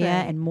paranoia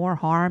and more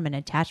harm and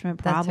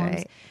attachment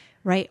problems?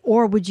 Right.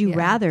 Or would you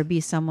rather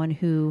be someone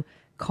who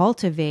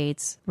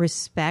cultivates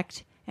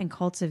respect and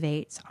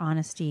cultivates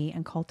honesty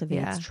and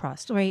cultivates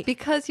trust, right?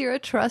 Because you're a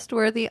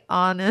trustworthy,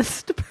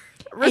 honest,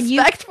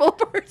 respectful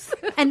person.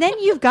 And then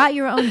you've got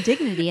your own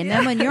dignity. And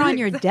then when you're on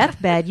your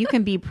deathbed, you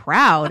can be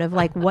proud of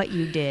like what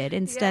you did,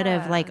 instead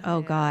of like, oh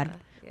God,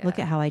 look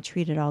at how I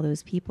treated all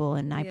those people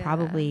and I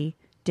probably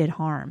did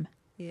harm.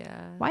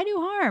 Yeah. Why do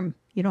harm?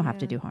 You don't have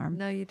to do harm.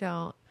 No, you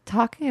don't.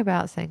 Talking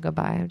about saying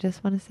goodbye, I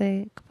just want to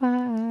say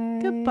goodbye.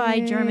 Goodbye,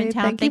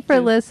 Germantown. Thank you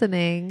for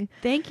listening.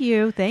 Thank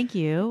you. Thank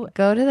you.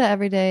 Go to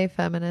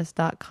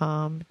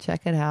theeverydayfeminist.com.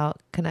 Check it out.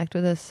 Connect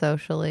with us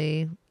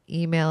socially.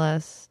 Email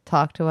us.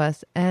 Talk to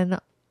us. And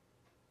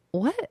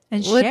what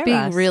would be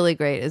really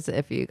great is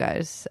if you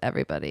guys,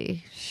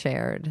 everybody,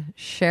 shared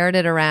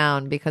it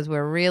around, because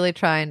we're really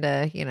trying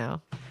to, you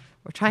know,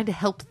 we're trying to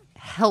help.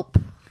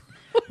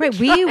 Right.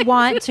 We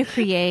want to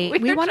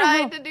create. We're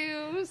trying to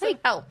do some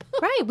help.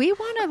 Right. We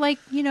want to, like,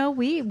 you know,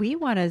 we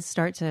want to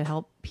start to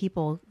help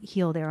people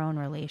heal their own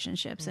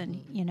relationships.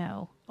 And, you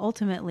know,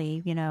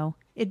 ultimately, you know,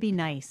 it'd be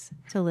nice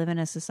to live in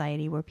a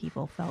society where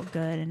people felt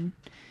good and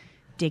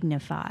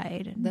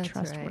dignified and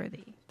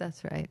trustworthy. Right.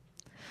 That's right.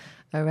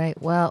 All right.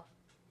 Well,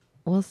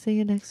 we'll see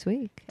you next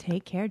week.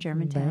 Take care,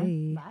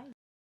 Germantown. Bye. Bye.